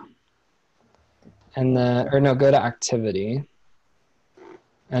tab, and then, or no, go to activity,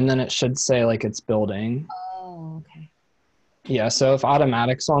 and then it should say like it's building. Oh, okay. Yeah, so if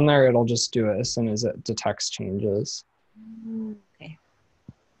automatic's on there, it'll just do it as soon as it detects changes. Okay.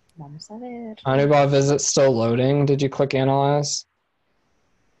 Vamos a ver. Anubhav, is it still loading? Did you click analyze?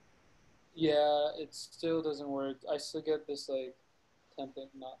 Yeah, it still doesn't work. I still get this like template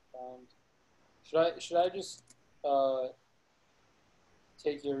not found. Should I just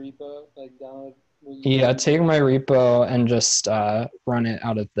take your repo, like download what you Yeah, did? take my repo and just run it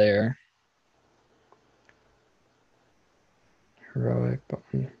out of there. Heroic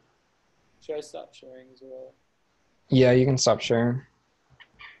button. Should I stop sharing as well? Yeah, you can stop sharing.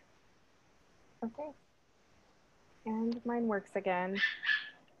 Okay. And mine works again.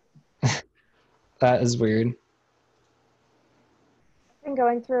 That is weird. I've been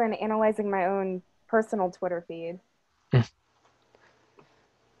going through and analyzing my own personal Twitter feed.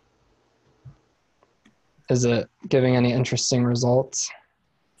 Is it giving any interesting results?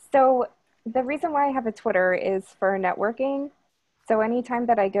 So the reason why I have a Twitter is for networking. So anytime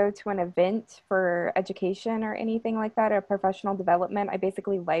that I go to an event for education or anything like that, or professional development, I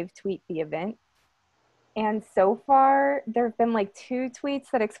basically live tweet the event. And so far, there have been like 2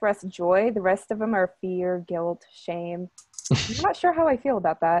 tweets that express joy. The rest of them are fear, guilt, shame. I'm not sure how I feel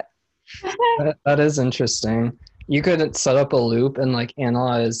about that. That is interesting. You could set up a loop and like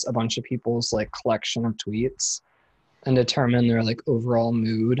analyze a bunch of people's like collection of tweets and determine their like overall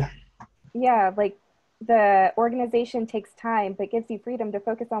mood. Yeah, like the organization takes time, but gives you freedom to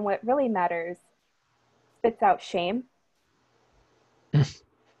focus on what really matters. Spits out shame.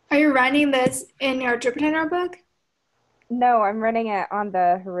 Are you running this in your Jupyter notebook? No, I'm running it on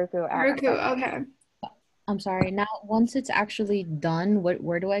the Heroku app. Heroku, okay. I'm sorry. Now, once it's actually done,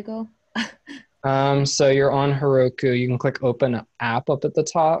 where do I go? So you're on Heroku. You can click open app up at the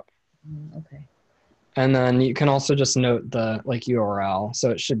top. Okay. And then you can also just note the like URL.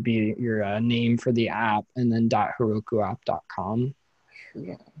 So it should be your name for the app and then .herokuapp.com.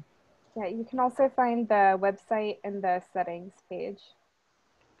 Yeah. Yeah, you can also find the website and the settings page.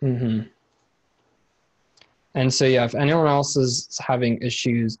 Mm-hmm. And so, yeah, if anyone else is having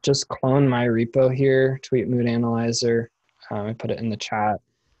issues, just clone my repo here, Tweet Mood Analyzer. I put it in the chat.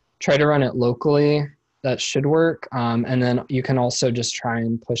 Try to run it locally. That should work. And then you can also just try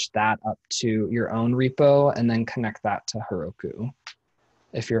and push that up to your own repo and then connect that to Heroku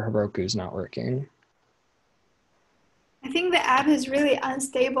if your Heroku is not working. I think the app is really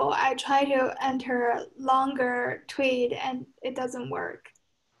unstable. I try to enter a longer tweet and it doesn't work.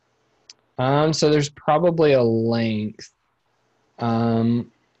 So there's probably a length. What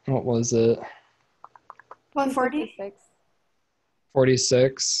was it? 140?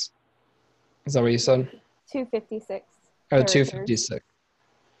 46? Is that what you said? 256. Oh, characters. 256.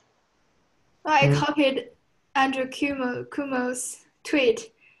 I copied Andrew Kumo's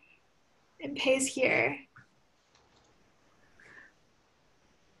tweet and paste here.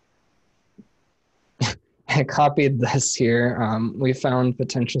 I copied this here. We found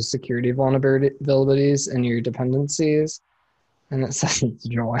potential security vulnerabilities in your dependencies, and it says it's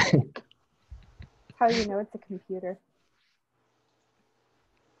joy. How do you know it's a computer?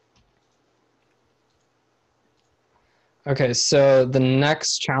 Okay, so the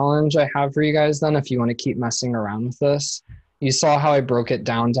next challenge I have for you guys then, if you want to keep messing around with this, you saw how I broke it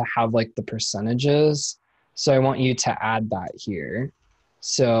down to have like the percentages. So I want you to add that here.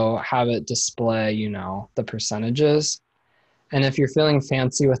 So have it display, you know, the percentages. And if you're feeling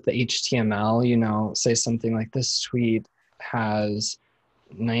fancy with the HTML, you know, say something like this tweet has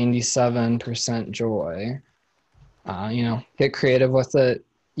 97% joy. You know, get creative with it.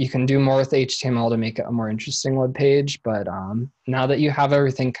 you can do more with HTML to make it a more interesting web page, but now that you have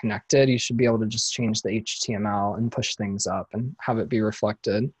everything connected, you should be able to just change the HTML and push things up and have it be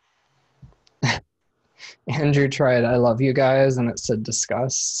reflected. Andrew tried "I love you guys" and it said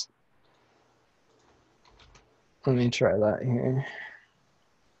 "discuss." Let me try that here.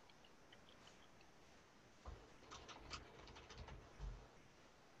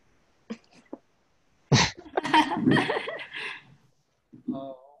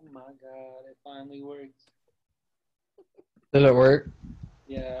 Oh my god, it finally worked. Did it work?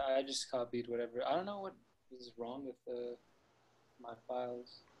 Yeah, I just copied whatever. I don't know what is wrong with my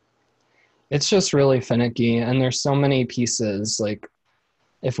files. It's just really finicky, and there's so many pieces. Like,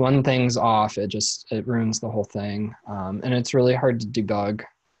 if one thing's off, it ruins the whole thing, and it's really hard to debug.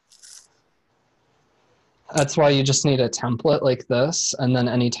 That's why you just need a template like this, and then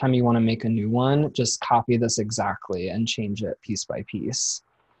anytime you want to make a new one, just copy this exactly and change it piece by piece.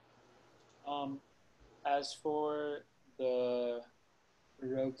 As for the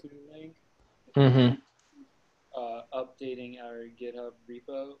Roku link, Mm-hmm. Updating our GitHub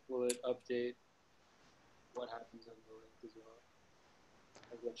repo, will it update what happens on the link as well?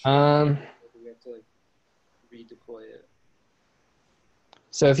 Like what do we have to like redeploy it?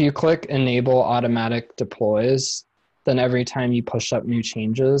 So if you click enable automatic deploys, then every time you push up new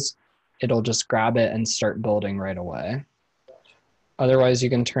changes, it'll just grab it and start building right away. Gotcha. Otherwise, you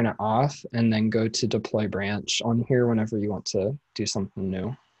can turn it off and then go to deploy branch on here whenever you want to do something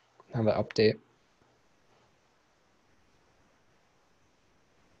new, have an update.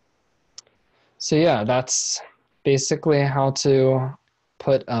 So yeah, that's basically how to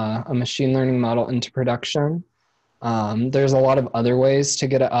put a machine learning model into production. There's a lot of other ways to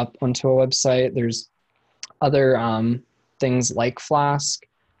get it up onto a website. There's other things like Flask,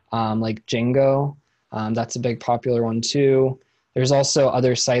 like Django. That's a big popular one too. There's also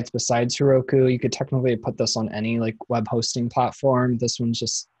other sites besides Heroku. You could technically put this on any like web hosting platform. This one's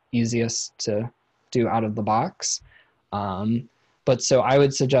just easiest to do out of the box. But so I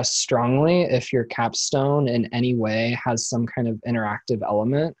would suggest strongly, if your capstone in any way has some kind of interactive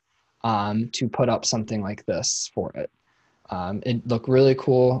element, to put up something like this for it. It'd look really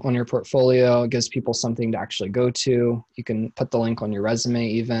cool on your portfolio. It gives people something to actually go to. You can put the link on your resume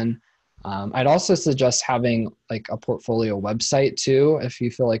even. I'd also suggest having like a portfolio website too, if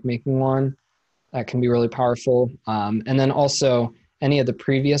you feel like making one. That can be really powerful. And then also any of the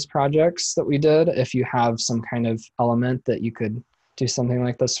previous projects that we did, if you have some kind of element that you could do something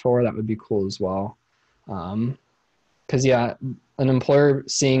like this for, that would be cool as well. Because yeah, an employer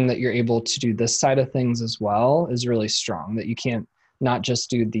seeing that you're able to do this side of things as well is really strong, that you can't not just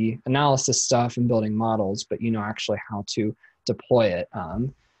do the analysis stuff and building models, but you know actually how to deploy it.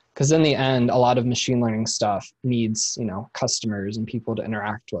 Because in the end, a lot of machine learning stuff needs, you know, customers and people to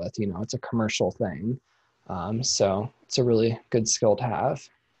interact with. You know, it's a commercial thing. So it's a really good skill to have.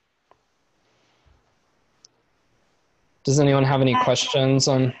 Does anyone have any questions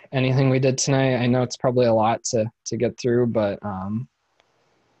on anything we did tonight? I know it's probably a lot to get through, but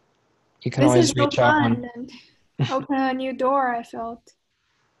you can always reach out. This is so fun and open a new door, I felt.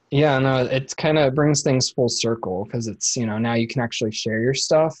 Yeah, no, it kind of brings things full circle because it's, you know, now you can actually share your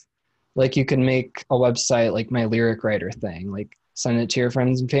stuff. Like you can make a website like my lyric writer thing, like send it to your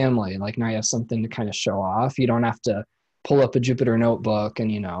friends and family. Like now you have something to kind of show off. You don't have to pull up a Jupyter notebook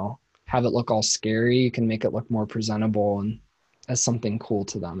and, you know, have it look all scary. You can make it look more presentable and as something cool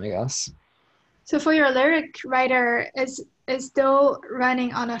to them, I guess. So for your lyric writer, is still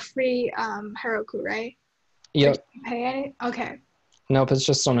running on a free Heroku, right? Yep. Or do you pay any? Okay. Nope, it's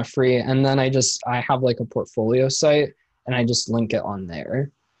just on a free. And then I have like a portfolio site and I just link it on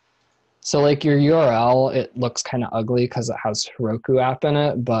there. So like your URL, it looks kind of ugly because it has Heroku app in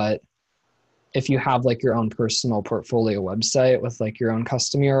it, but if you have like your own personal portfolio website with like your own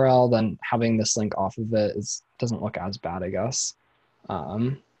custom URL, then having this link off of it doesn't look as bad, I guess.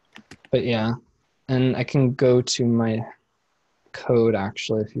 But yeah, and I can go to my code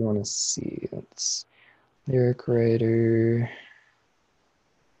actually if you want to see. It's lyric writer.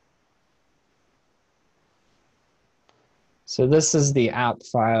 So this is the app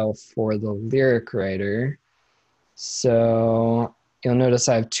file for the lyric writer. So you'll notice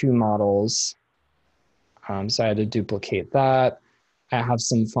I have two models. So I had to duplicate that. I have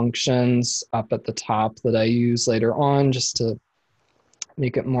some functions up at the top that I use later on just to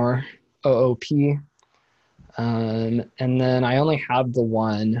make it more OOP. And then I only have the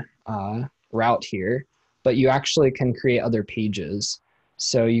one route here, but you actually can create other pages.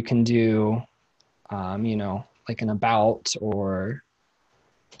 So you can do, you know, like an about or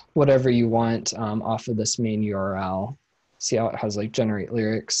whatever you want off of this main URL. See how it has like generate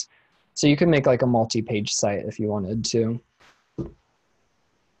lyrics. So you could make like a multi-page site if you wanted to.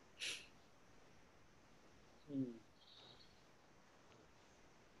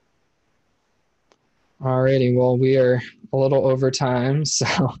 Alrighty, well, we are a little over time, so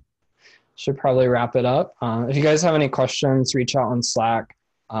should probably wrap it up. If you guys have any questions, reach out on Slack.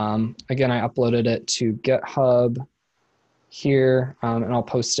 Again, I uploaded it to GitHub here, and I'll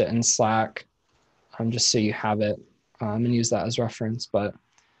post it in Slack just so you have it and use that as reference. But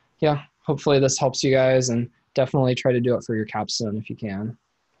yeah, hopefully this helps you guys, and definitely try to do it for your capstone if you can.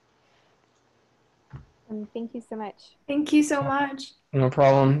 Thank you so much. Thank you so much. No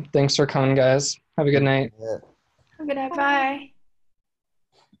problem. Thanks for coming, guys. Have a good night. Yeah. Have a good night. Bye.